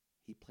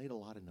he played a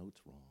lot of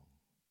notes wrong.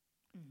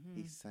 Mm-hmm.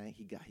 He sang.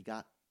 He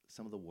got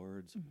some of the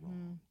words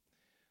wrong.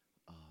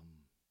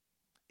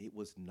 It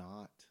was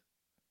not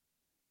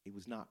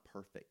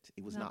perfect.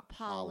 It was not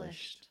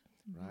polished.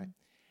 Mm-hmm. Right?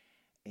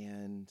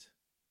 And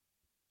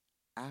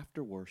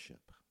after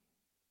worship,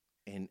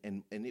 and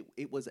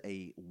it was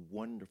a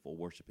wonderful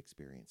worship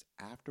experience.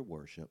 After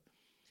worship,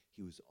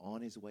 he was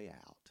on his way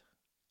out,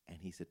 and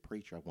he said,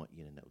 "Preacher, I want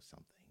you to know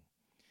something."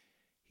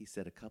 he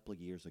said a couple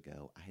of years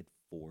ago, I had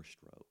 4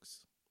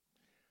 strokes.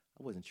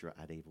 I wasn't sure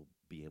I'd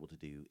be able to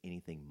do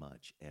anything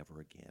much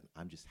ever again.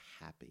 I'm just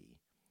happy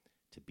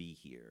to be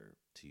here,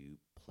 to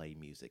play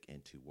music,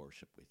 and to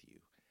worship with you.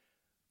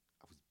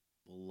 I was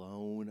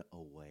blown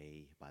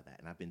away by that.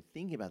 And I've been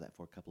thinking about that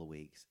for a couple of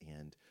weeks,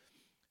 and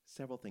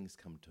several things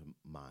come to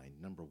mind.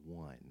 Number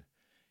one,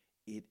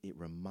 it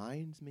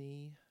reminds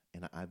me,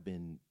 and I've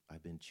been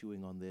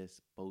chewing on this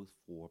both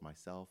for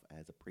myself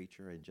as a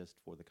preacher and just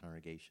for the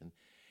congregation.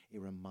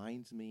 It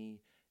reminds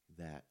me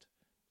that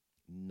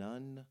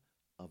none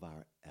of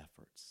our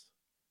efforts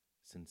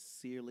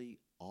sincerely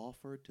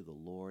offered to the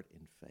Lord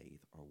in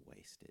faith are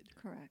wasted.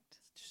 Correct.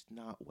 It's just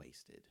not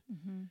wasted.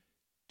 Mm-hmm.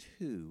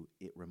 2,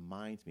 it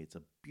reminds me, it's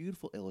a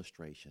beautiful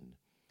illustration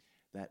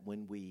that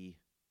when we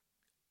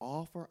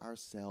offer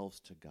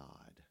ourselves to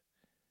God,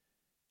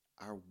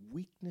 our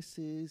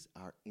weaknesses,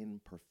 our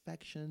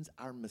imperfections,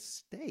 our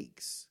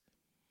mistakes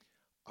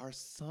are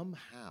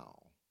somehow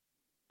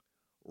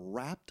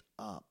wrapped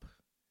up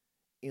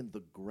in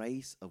the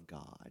grace of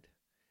God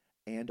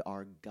and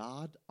are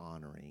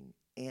God-honoring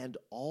and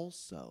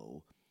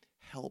also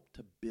help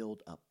to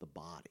build up the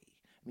body.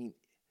 I mean,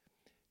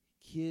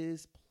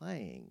 his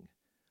playing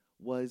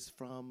was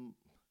from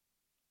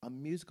a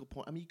musical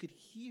point. I mean, you could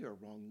hear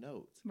wrong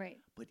notes, Right.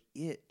 but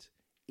it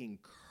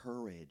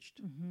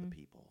encouraged the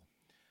people.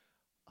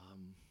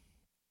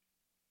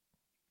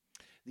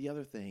 The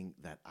other thing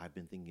that I've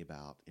been thinking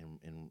about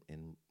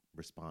in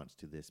response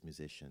to this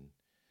musician,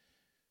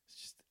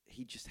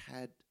 he just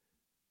had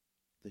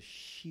the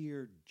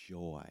sheer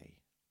joy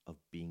of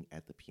being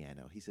at the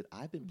piano. He said,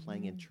 I've been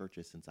playing in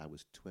churches since I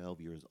was 12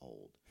 years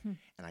old.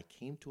 And I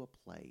came to a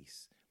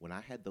place when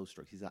I had those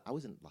strokes. He said, I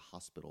was in the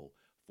hospital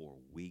for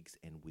weeks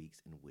and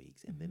weeks and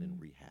weeks, and then in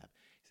rehab.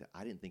 He said,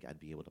 I didn't think I'd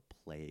be able to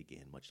play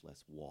again, much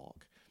less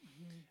walk.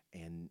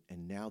 And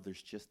now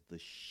there's just the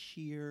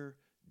sheer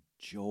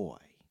joy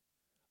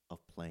of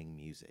playing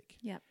music.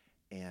 Yep.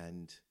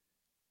 And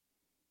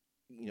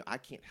I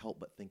can't help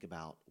but think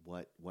about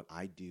what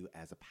I do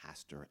as a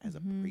pastor, as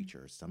a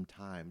preacher.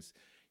 Sometimes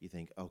you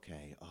think,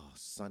 okay,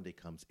 Sunday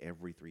comes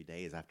every 3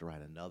 days. I have to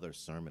write another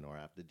sermon, or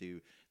I have to do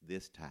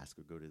this task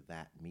or go to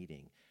that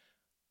meeting.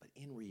 But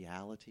in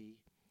reality,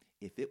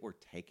 if it were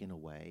taken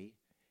away,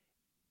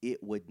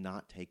 it would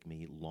not take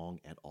me long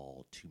at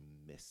all to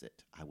miss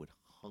it. I would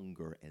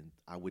hunger and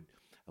I would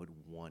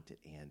want it.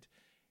 And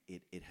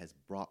it has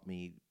brought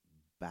me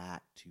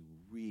back to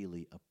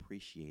really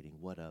appreciating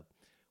what a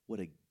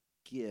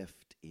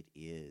gift it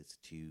is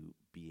to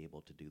be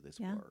able to do this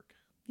work.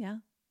 Yeah.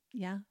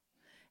 Yeah.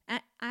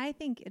 I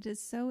think it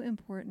is so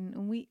important.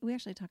 And we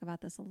actually talk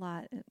about this a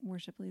lot at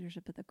worship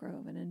leadership at the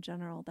Grove and in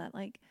general, that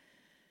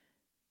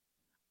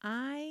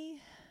I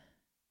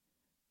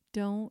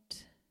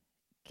don't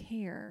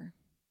care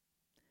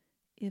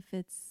if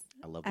it's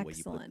I love the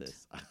excellent. way you put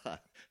this.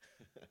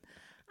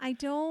 I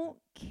don't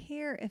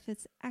care if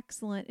it's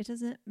excellent. It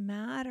doesn't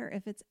matter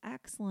if it's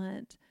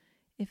excellent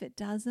if it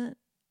doesn't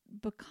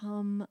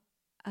become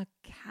a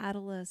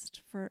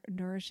catalyst for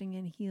nourishing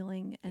and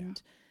healing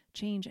and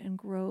change and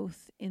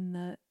growth in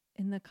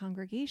the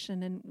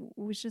congregation. And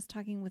was just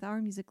talking with our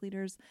music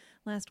leaders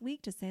last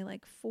week to say,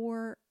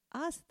 for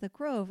us, the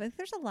Grove,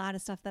 there's a lot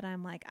of stuff that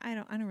I'm I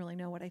don't really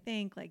know what I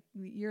think.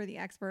 You're the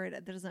expert.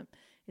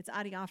 It's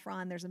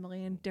adiaphron. There's a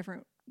million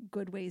different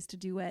good ways to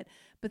do it.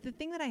 But the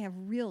thing that I have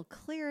real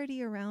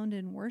clarity around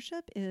in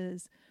worship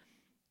is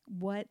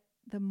what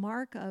the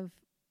mark of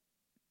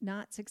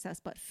not success,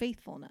 but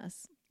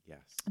faithfulness. Yes.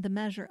 The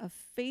measure of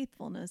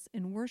faithfulness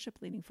in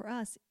worship leading for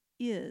us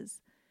is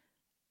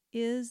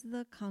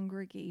the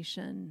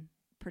congregation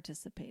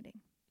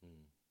participating.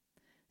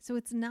 So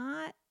it's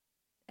not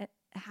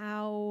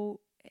how,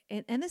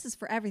 and this is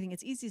for everything.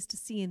 It's easiest to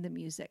see in the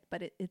music,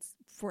 but it's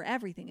for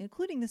everything,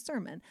 including the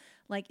sermon.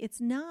 It's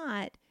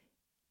not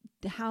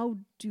how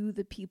do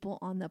the people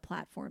on the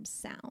platform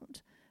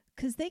sound,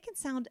 because they can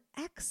sound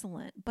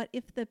excellent, but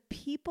if the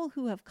people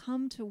who have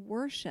come to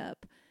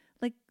worship,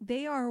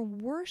 they are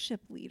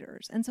worship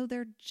leaders, and so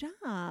their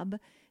job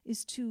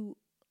is to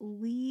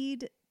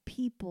lead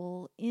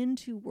people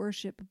into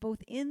worship,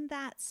 both in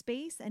that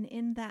space and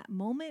in that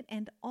moment,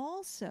 and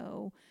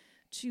also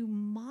to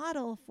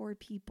model for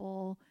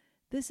people,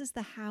 this is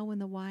the how and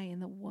the why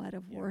and the what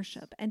of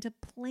worship, and to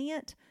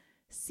plant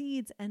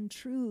seeds and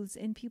truths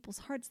in people's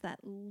hearts that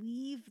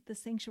leave the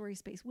sanctuary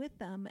space with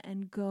them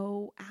and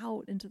go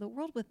out into the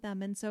world with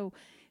them. And so,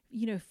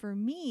 for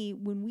me,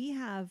 when we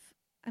have,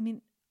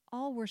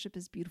 all worship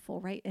is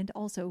beautiful, right? And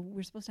also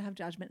we're supposed to have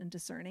judgment and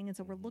discerning. And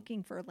so we're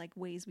looking for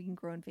ways we can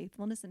grow in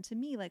faithfulness. And to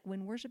me,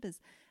 when worship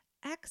is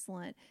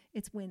excellent,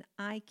 it's when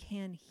I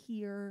can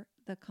hear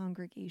the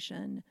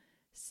congregation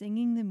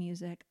singing the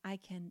music. I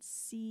can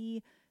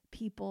see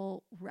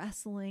people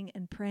wrestling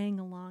and praying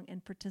along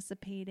and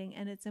participating.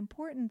 And it's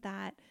important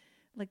that,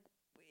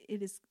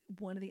 it is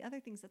one of the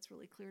other things that's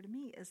really clear to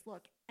me is,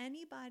 look,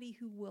 anybody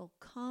who will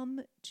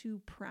come to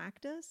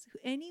practice,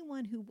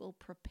 anyone who will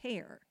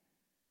prepare,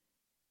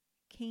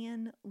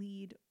 can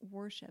lead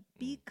worship,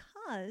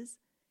 because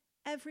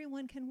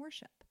everyone can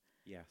worship.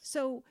 Yes.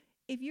 So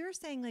if you're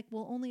saying like,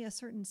 well, only a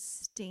certain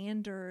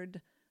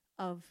standard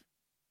of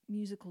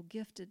musical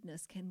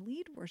giftedness can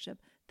lead worship,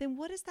 then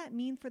what does that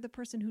mean for the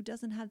person who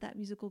doesn't have that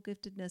musical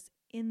giftedness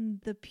in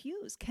the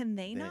pews? Can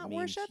they Then not it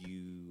means worship?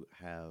 you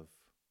have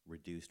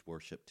reduced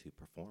worship to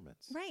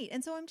performance. Right.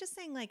 And so I'm just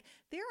saying, like,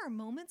 there are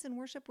moments in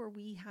worship where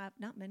we have,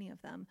 not many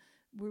of them,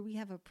 where we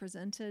have a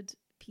presented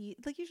piece,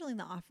 like usually in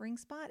the offering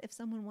spot, if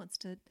someone wants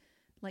to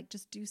like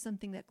just do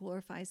something that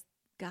glorifies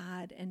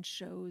God and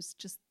shows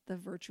just the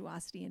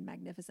virtuosity and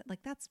magnificent,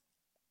 like that's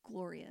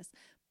glorious.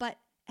 But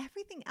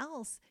everything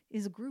else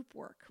is group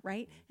work,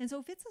 right? And so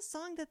if it's a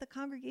song that the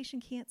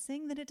congregation can't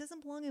sing, then it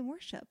doesn't belong in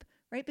worship,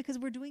 right? Because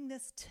we're doing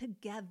this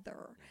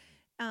together.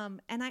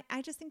 And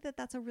I just think that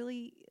that's a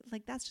really,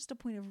 like, that's just a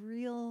point of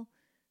real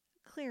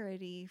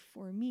clarity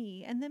for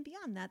me. And then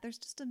beyond that, there's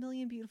just a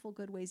million beautiful,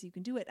 good ways you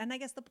can do it. And I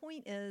guess the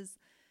point is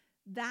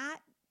that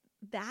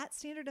that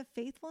standard of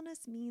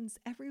faithfulness means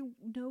every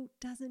note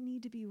doesn't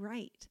need to be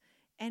right.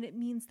 And it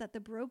means that the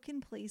broken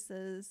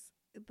places,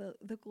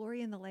 the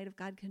glory and the light of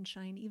God can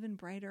shine even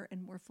brighter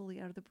and more fully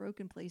out of the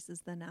broken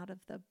places than out of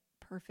the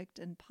perfect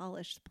and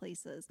polished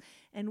places.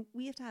 And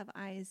we have to have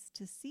eyes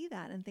to see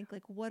that and think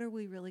like, what are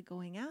we really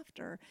going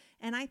after?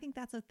 And I think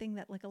that's a thing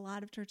that like a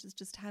lot of churches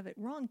just have it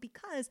wrong,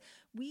 because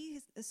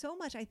we so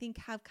much, I think,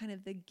 have kind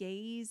of the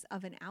gaze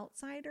of an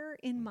outsider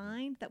in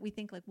mind, that we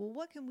think like, well,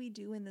 what can we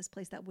do in this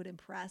place that would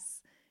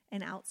impress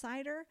an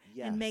outsider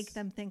and make Yes.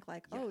 them think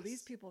like, oh, these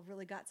Yes. people have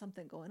really got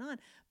something going on.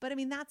 But I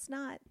mean, that's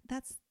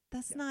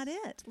Yes. not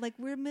it. Like,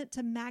 we're meant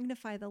to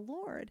magnify the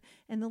Lord,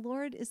 and the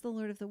Lord is the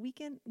Lord of the weak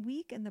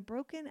and the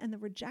broken and the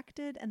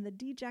rejected and the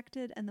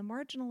dejected and the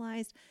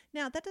marginalized.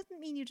 Now, that doesn't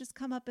mean you just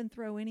come up and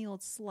throw any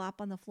old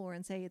slop on the floor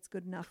and say it's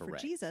good enough for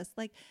Correct. Jesus.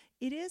 Like,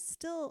 it is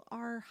still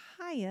our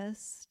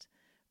highest,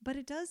 but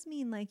it does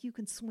mean like you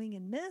can swing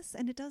and miss,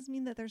 and it does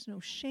mean that there's no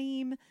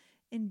shame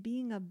in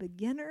being a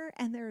beginner,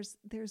 and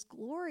there's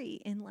glory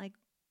in like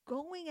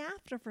going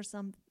after for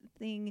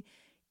something,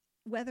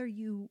 whether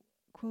you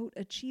quote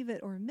achieve it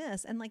or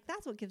miss. And like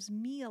that's what gives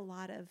me a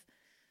lot of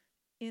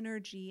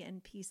energy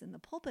and peace in the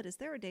pulpit, is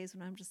there are days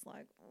when I'm just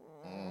like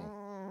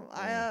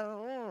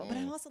but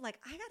I'm also like,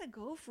 I gotta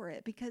go for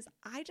it, because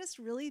I just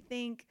really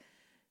think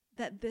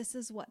that this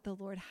is what the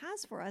Lord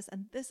has for us,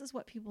 and this is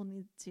what people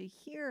need to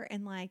hear.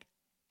 And like,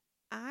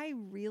 I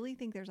really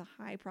think there's a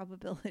high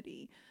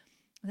probability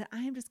that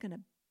I am just gonna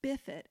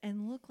biff it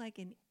and look like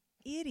an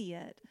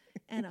idiot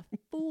and a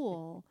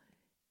fool.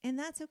 And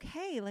that's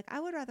okay. Like, I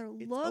would rather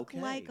It's look okay.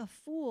 like a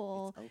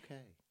fool It's okay.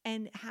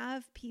 and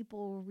have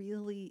people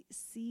really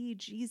see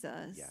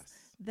Jesus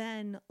Yes.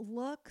 than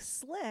look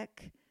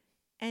slick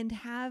and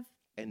have,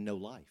 And no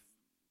life.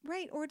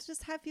 right, or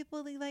just have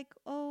people be like,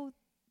 oh,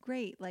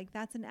 great, like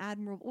that's an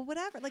admirable, or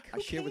whatever. Like, who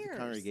I shared cares? with the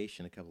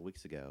congregation a couple of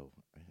weeks ago,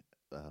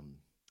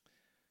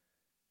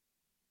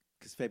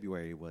 because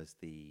February was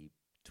the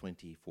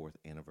 24th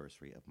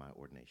anniversary of my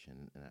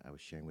ordination, and I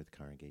was sharing with the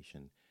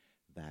congregation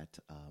that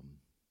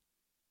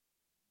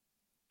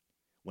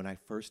when I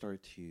first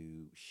started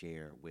to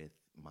share with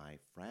my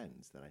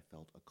friends that I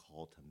felt a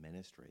call to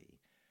ministry,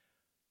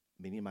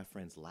 many of my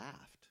friends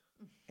laughed,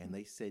 and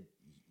they said,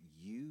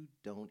 you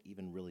don't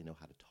even really know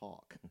how to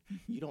talk.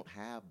 You don't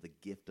have the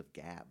gift of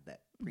gab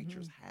that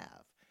preachers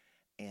have.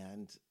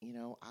 And, you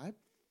know, I,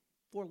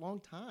 for a long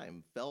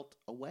time, felt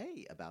a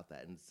way about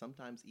that, and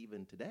sometimes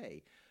even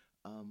today.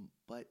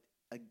 But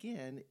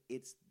again,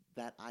 it's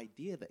that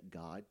idea that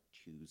God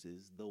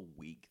chooses the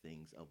weak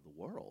things of the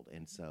world.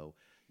 And so,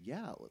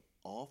 yeah,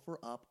 offer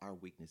up our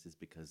weaknesses,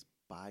 because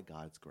by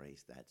God's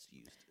grace, that's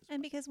used as And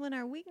well. because when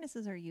our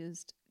weaknesses are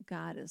used,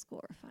 God is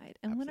glorified.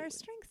 And when our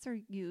Absolutely. strengths are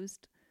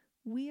used,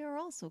 we are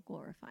also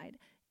glorified.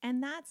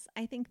 And that's,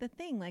 I think, the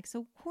thing. Like, so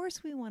of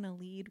course we want to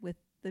lead with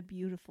the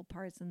beautiful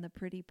parts and the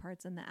pretty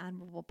parts and the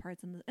admirable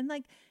parts. And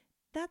like,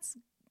 that's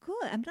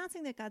good. I'm not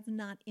saying that God's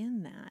not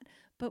in that.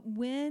 But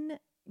when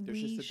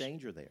There's we just a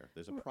danger there.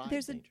 There's a pride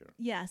there's danger.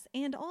 yes.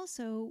 And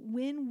also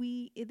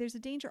there's a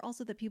danger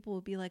also that people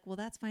will be like, well,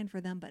 that's fine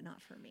for them, but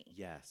not for me.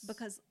 Yes.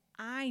 Because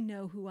I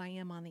know who I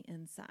am on the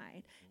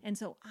inside. And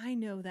so I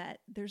know that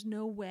there's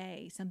no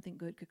way something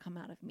good could come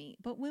out of me.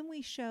 But when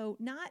we show,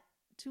 not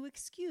to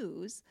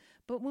excuse,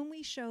 but when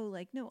we show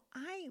like, no,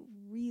 I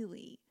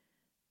really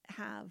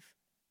have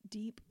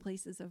deep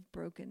places of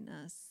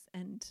brokenness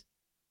and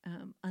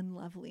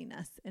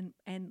unloveliness,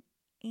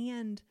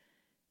 and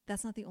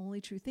that's not the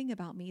only true thing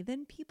about me,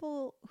 then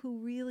people who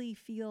really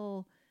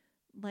feel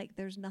like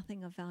there's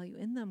nothing of value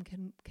in them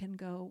can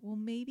go, well,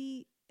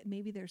 maybe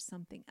there's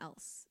something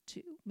else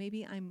too.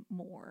 Maybe I'm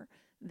more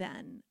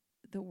than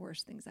the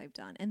worst things I've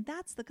done. And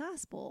that's the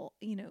gospel,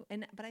 you know.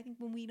 But I think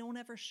when we don't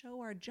ever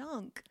show our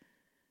junk,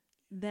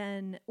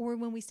 then, or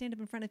when we stand up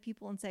in front of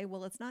people and say,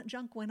 well, it's not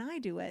junk when I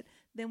do it,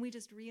 then we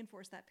just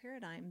reinforce that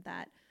paradigm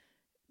that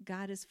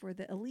God is for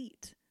the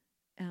elite,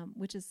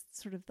 which is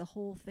sort of the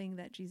whole thing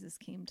that Jesus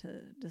came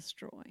to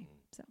destroy.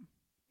 So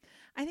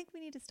I think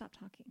we need to stop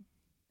talking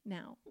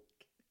now,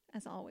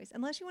 as always,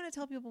 unless you want to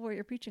tell people what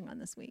you're preaching on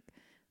this week.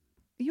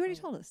 You already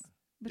told us,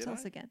 but Did tell I?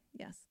 us again.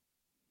 Yes.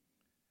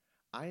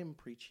 I am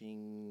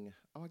preaching.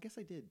 Oh, I guess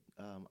I did.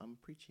 I'm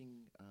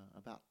preaching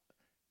about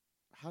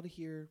how to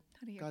hear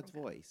How to hear God's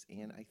from God. voice,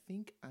 and I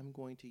think I'm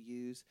going to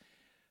use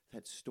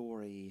that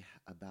story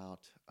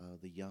about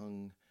the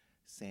young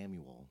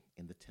Samuel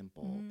in the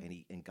temple,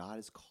 and God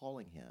is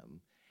calling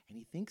him, and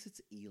he thinks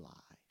it's Eli,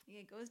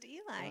 It goes to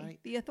Eli, right?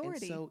 the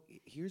authority. And so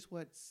here's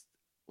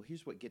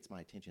what gets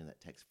my attention in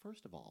that text.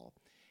 First of all,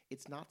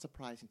 it's not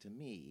surprising to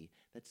me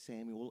that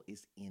Samuel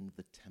is in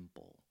the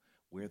temple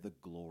where the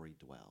glory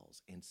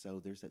dwells. And so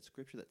there's that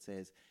scripture that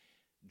says,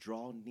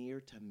 draw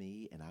near to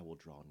me and I will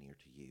draw near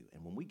to you.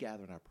 And when we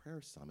gather in our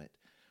prayer summit,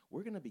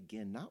 we're going to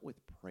begin not with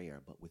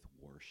prayer, but with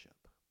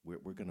worship.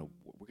 We're going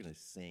to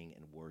sing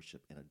and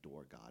worship and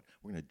adore God.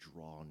 We're going to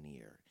draw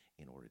near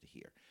in order to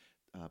hear.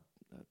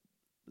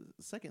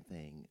 The second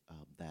thing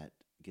that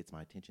gets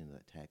my attention in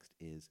that text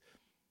is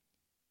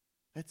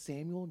that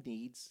Samuel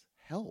needs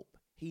help.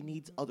 He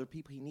needs other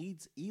people. He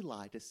needs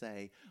Eli to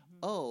say,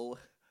 oh,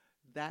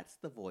 that's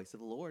the voice of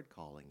the Lord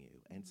calling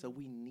you. And so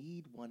we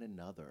need one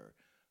another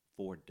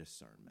for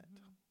discernment.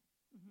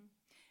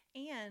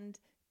 And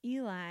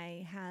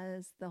Eli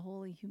has the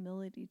holy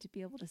humility to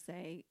be able to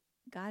say,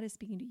 God is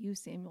speaking to you,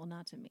 Samuel,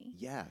 not to me.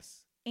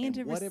 Yes. And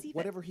to receive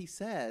whatever he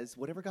says,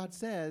 whatever God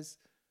says,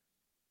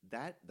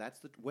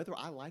 that's whether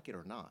I like it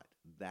or not,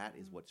 that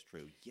is what's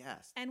true.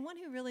 Yes. And one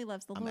who really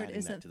loves the I'm Lord adding that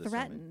isn't to the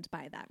threatened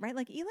by that, right?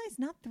 Like Eli's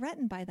not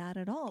threatened by that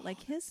at all.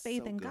 Like his that's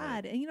faith so in good.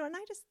 God, and and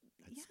I just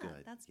That's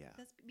good. that's Yeah.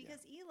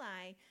 because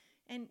Eli,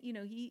 and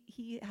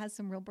he has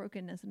some real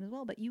brokenness in as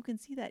well. But you can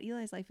see that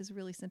Eli's life is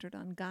really centered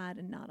on God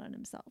and not on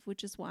himself,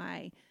 which is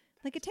why,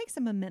 like, it takes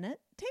him a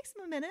minute.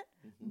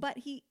 But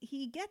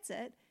he gets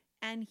it,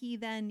 and he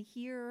then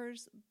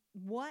hears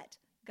what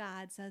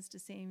God says to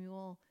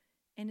Samuel,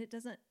 and it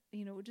doesn't.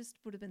 It just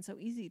would have been so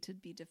easy to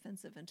be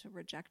defensive and to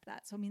reject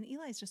that. So, I mean,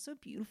 Eli is just so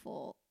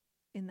beautiful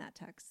in that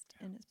text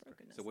in his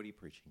brokenness. So what are you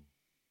preaching?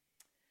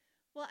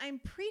 Well, I'm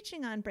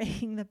preaching on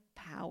breaking the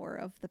power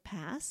of the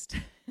past.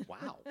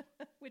 Wow.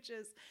 Which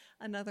is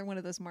another one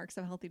of those marks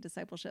of healthy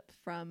discipleship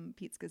from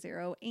Pete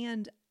Scazzero.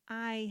 And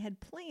I had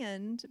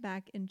planned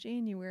back in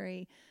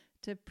January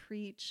to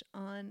preach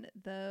on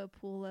the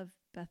pool of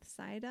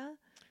Bethsaida.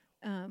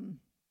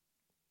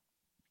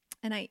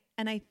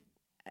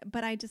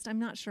 But I'm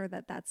not sure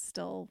that that's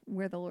still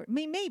where the Lord,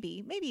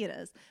 maybe it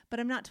is,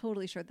 but I'm not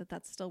totally sure that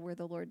that's still where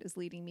the Lord is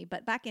leading me.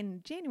 But back in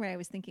January, I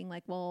was thinking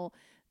like, well,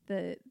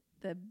 the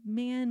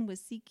man was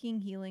seeking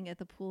healing at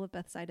the pool of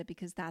Bethsaida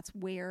because that's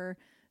where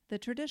the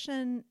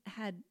tradition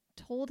had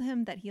told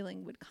him that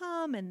healing would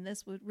come, and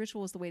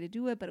ritual was the way to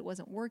do it, but it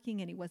wasn't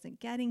working and he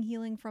wasn't getting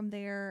healing from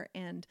there.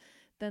 And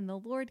then the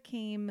Lord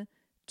came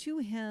to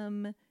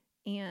him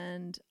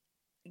and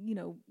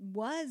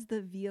was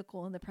the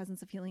vehicle in the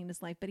presence of healing in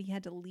his life, but he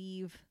had to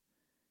leave,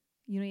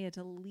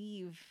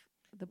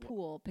 the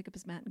pool, pick up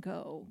his mat and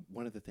go.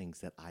 One of the things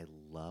that I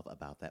love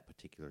about that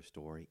particular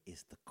story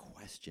is the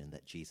question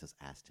that Jesus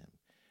asked him.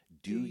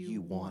 Do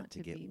you want to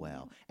get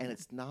well? And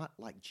it's not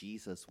like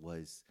Jesus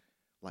was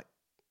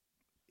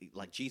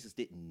like Jesus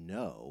didn't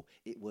know.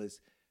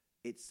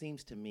 It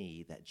seems to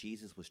me that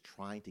Jesus was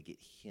trying to get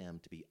him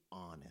to be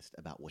honest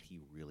about what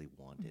he really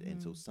wanted.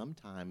 And so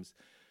sometimes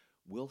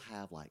we'll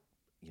have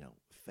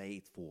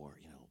faith for,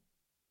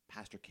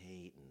 Pastor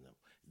Kate and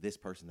this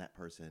person, that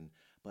person,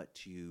 but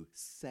to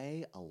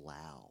say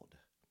aloud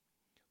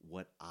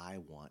what I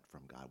want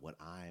from God, what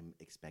I'm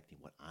expecting,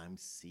 what I'm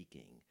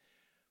seeking,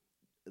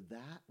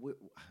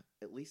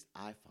 at least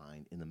I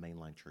find in the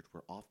mainline church,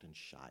 we're often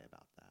shy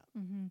about that.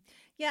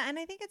 Yeah, and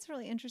I think it's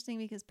really interesting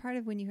because part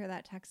of when you hear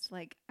that text,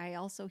 like I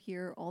also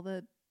hear all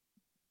the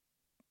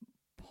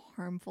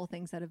harmful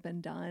things that have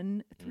been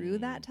done through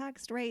that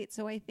text, right?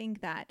 So I think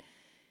that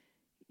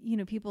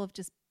people have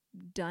just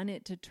done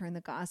it to turn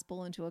the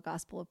gospel into a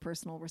gospel of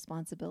personal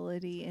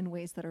responsibility in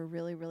ways that are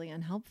really, really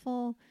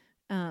unhelpful.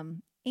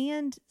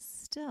 And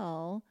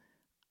still,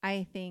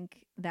 I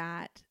think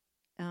that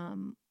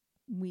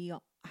we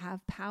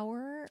have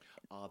power.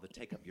 The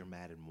take up your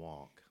mat and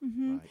walk,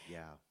 right?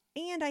 Yeah.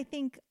 And I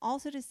think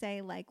also to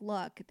say, like,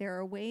 look, there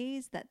are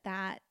ways that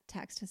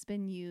text has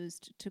been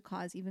used to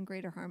cause even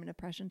greater harm and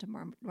oppression to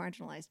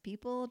marginalized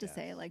people, to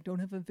say, like, don't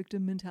have a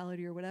victim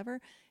mentality or whatever.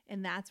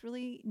 And that's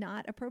really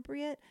not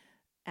appropriate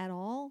at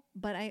all.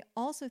 But I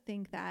also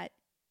think that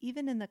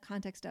even in the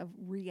context of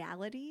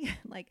reality,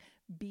 like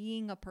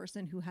being a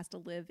person who has to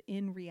live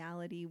in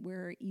reality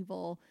where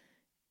evil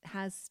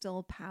has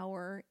still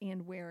power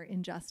and where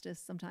injustice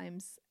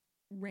sometimes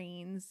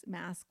reigns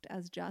masked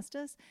as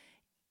justice,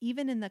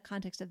 even in the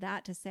context of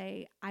that, to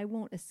say, I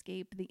won't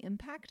escape the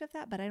impact of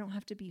that, but I don't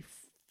have to be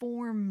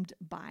formed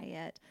by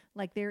it.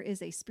 Like there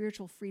is a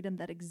spiritual freedom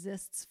that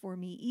exists for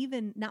me,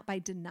 even not by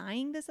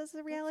denying this as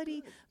a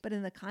reality, but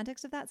in the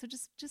context of that. So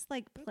just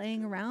like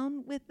playing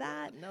around with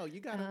that. Yeah, no,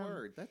 you got a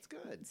word. That's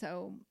good.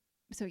 So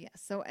yes.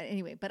 So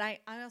anyway, but I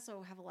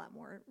also have a lot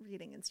more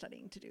reading and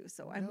studying to do.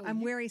 So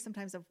I'm wary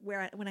sometimes of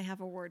when I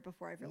have a word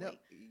before I've really. No,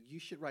 you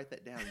should write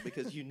that down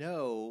because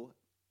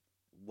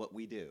what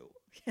we do.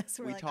 Yes,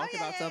 we're We like, talk oh, yeah,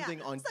 about yeah, something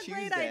yeah. on That's a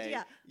Tuesday. great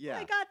idea. Yeah.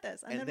 I got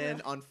this. And we're then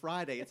like, on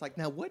Friday, it's like,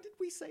 now what did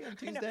we say on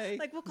I know. Tuesday?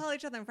 Like we'll call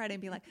each other on Friday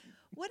and be like,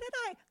 what did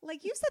I,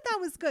 like you said that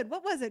was good.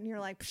 What was it? And you're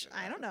like, Psh,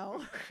 I don't know.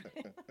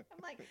 I'm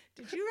like,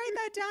 did you write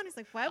that down? He's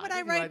like, why would I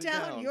didn't write write it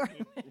down down. your,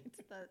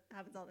 that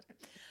happens all the time.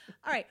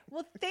 All right.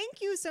 Well,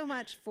 thank you so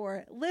much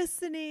for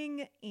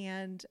listening.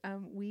 And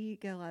we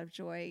get a lot of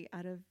joy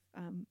out of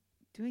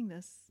doing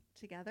this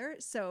together.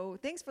 So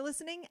thanks for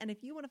listening. And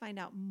if you want to find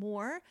out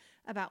more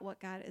about what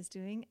God is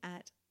doing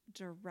at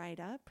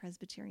Derita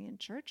Presbyterian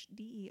Church,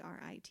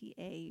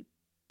 DERITA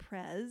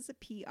Pres.org.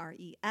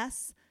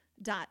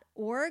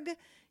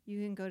 You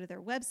can go to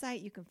their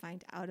website. You can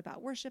find out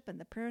about worship and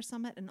the prayer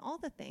summit and all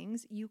the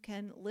things. You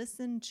can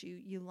listen to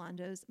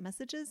Yolando's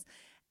messages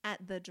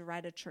at the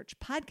Derita Church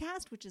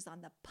podcast, which is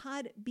on the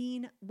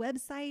Podbean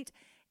website.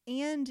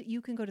 And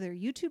you can go to their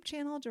YouTube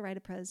channel,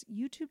 Derita Pres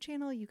YouTube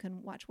channel. You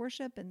can watch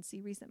worship and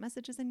see recent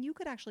messages. And you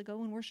could actually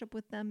go and worship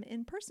with them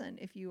in person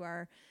if you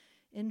are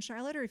in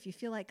Charlotte, or if you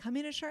feel like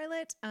coming to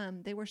Charlotte.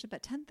 They worship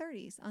at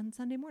 10:30 on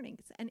Sunday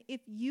mornings. And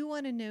if you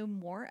want to know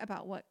more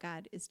about what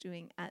God is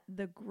doing at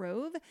The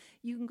Grove,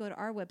 you can go to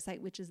our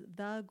website, which is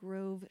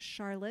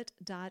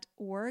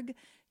thegrovecharlotte.org.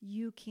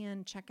 You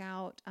can check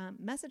out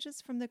messages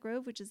from The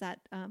Grove, which is at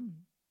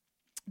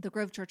The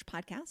Grove Church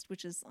podcast,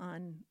 which is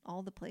on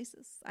all the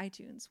places,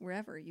 iTunes,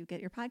 wherever you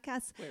get your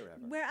podcasts.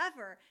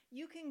 Wherever.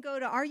 You can go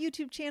to our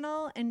YouTube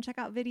channel and check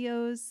out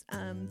videos,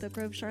 the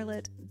Grove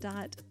Charlotte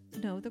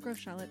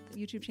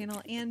YouTube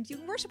channel, and you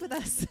can worship with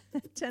us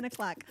at 10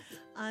 o'clock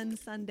on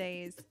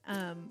Sundays.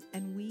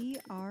 And we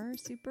are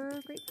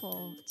super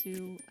grateful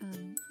to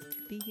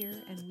be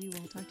here, and we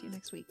will talk to you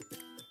next week.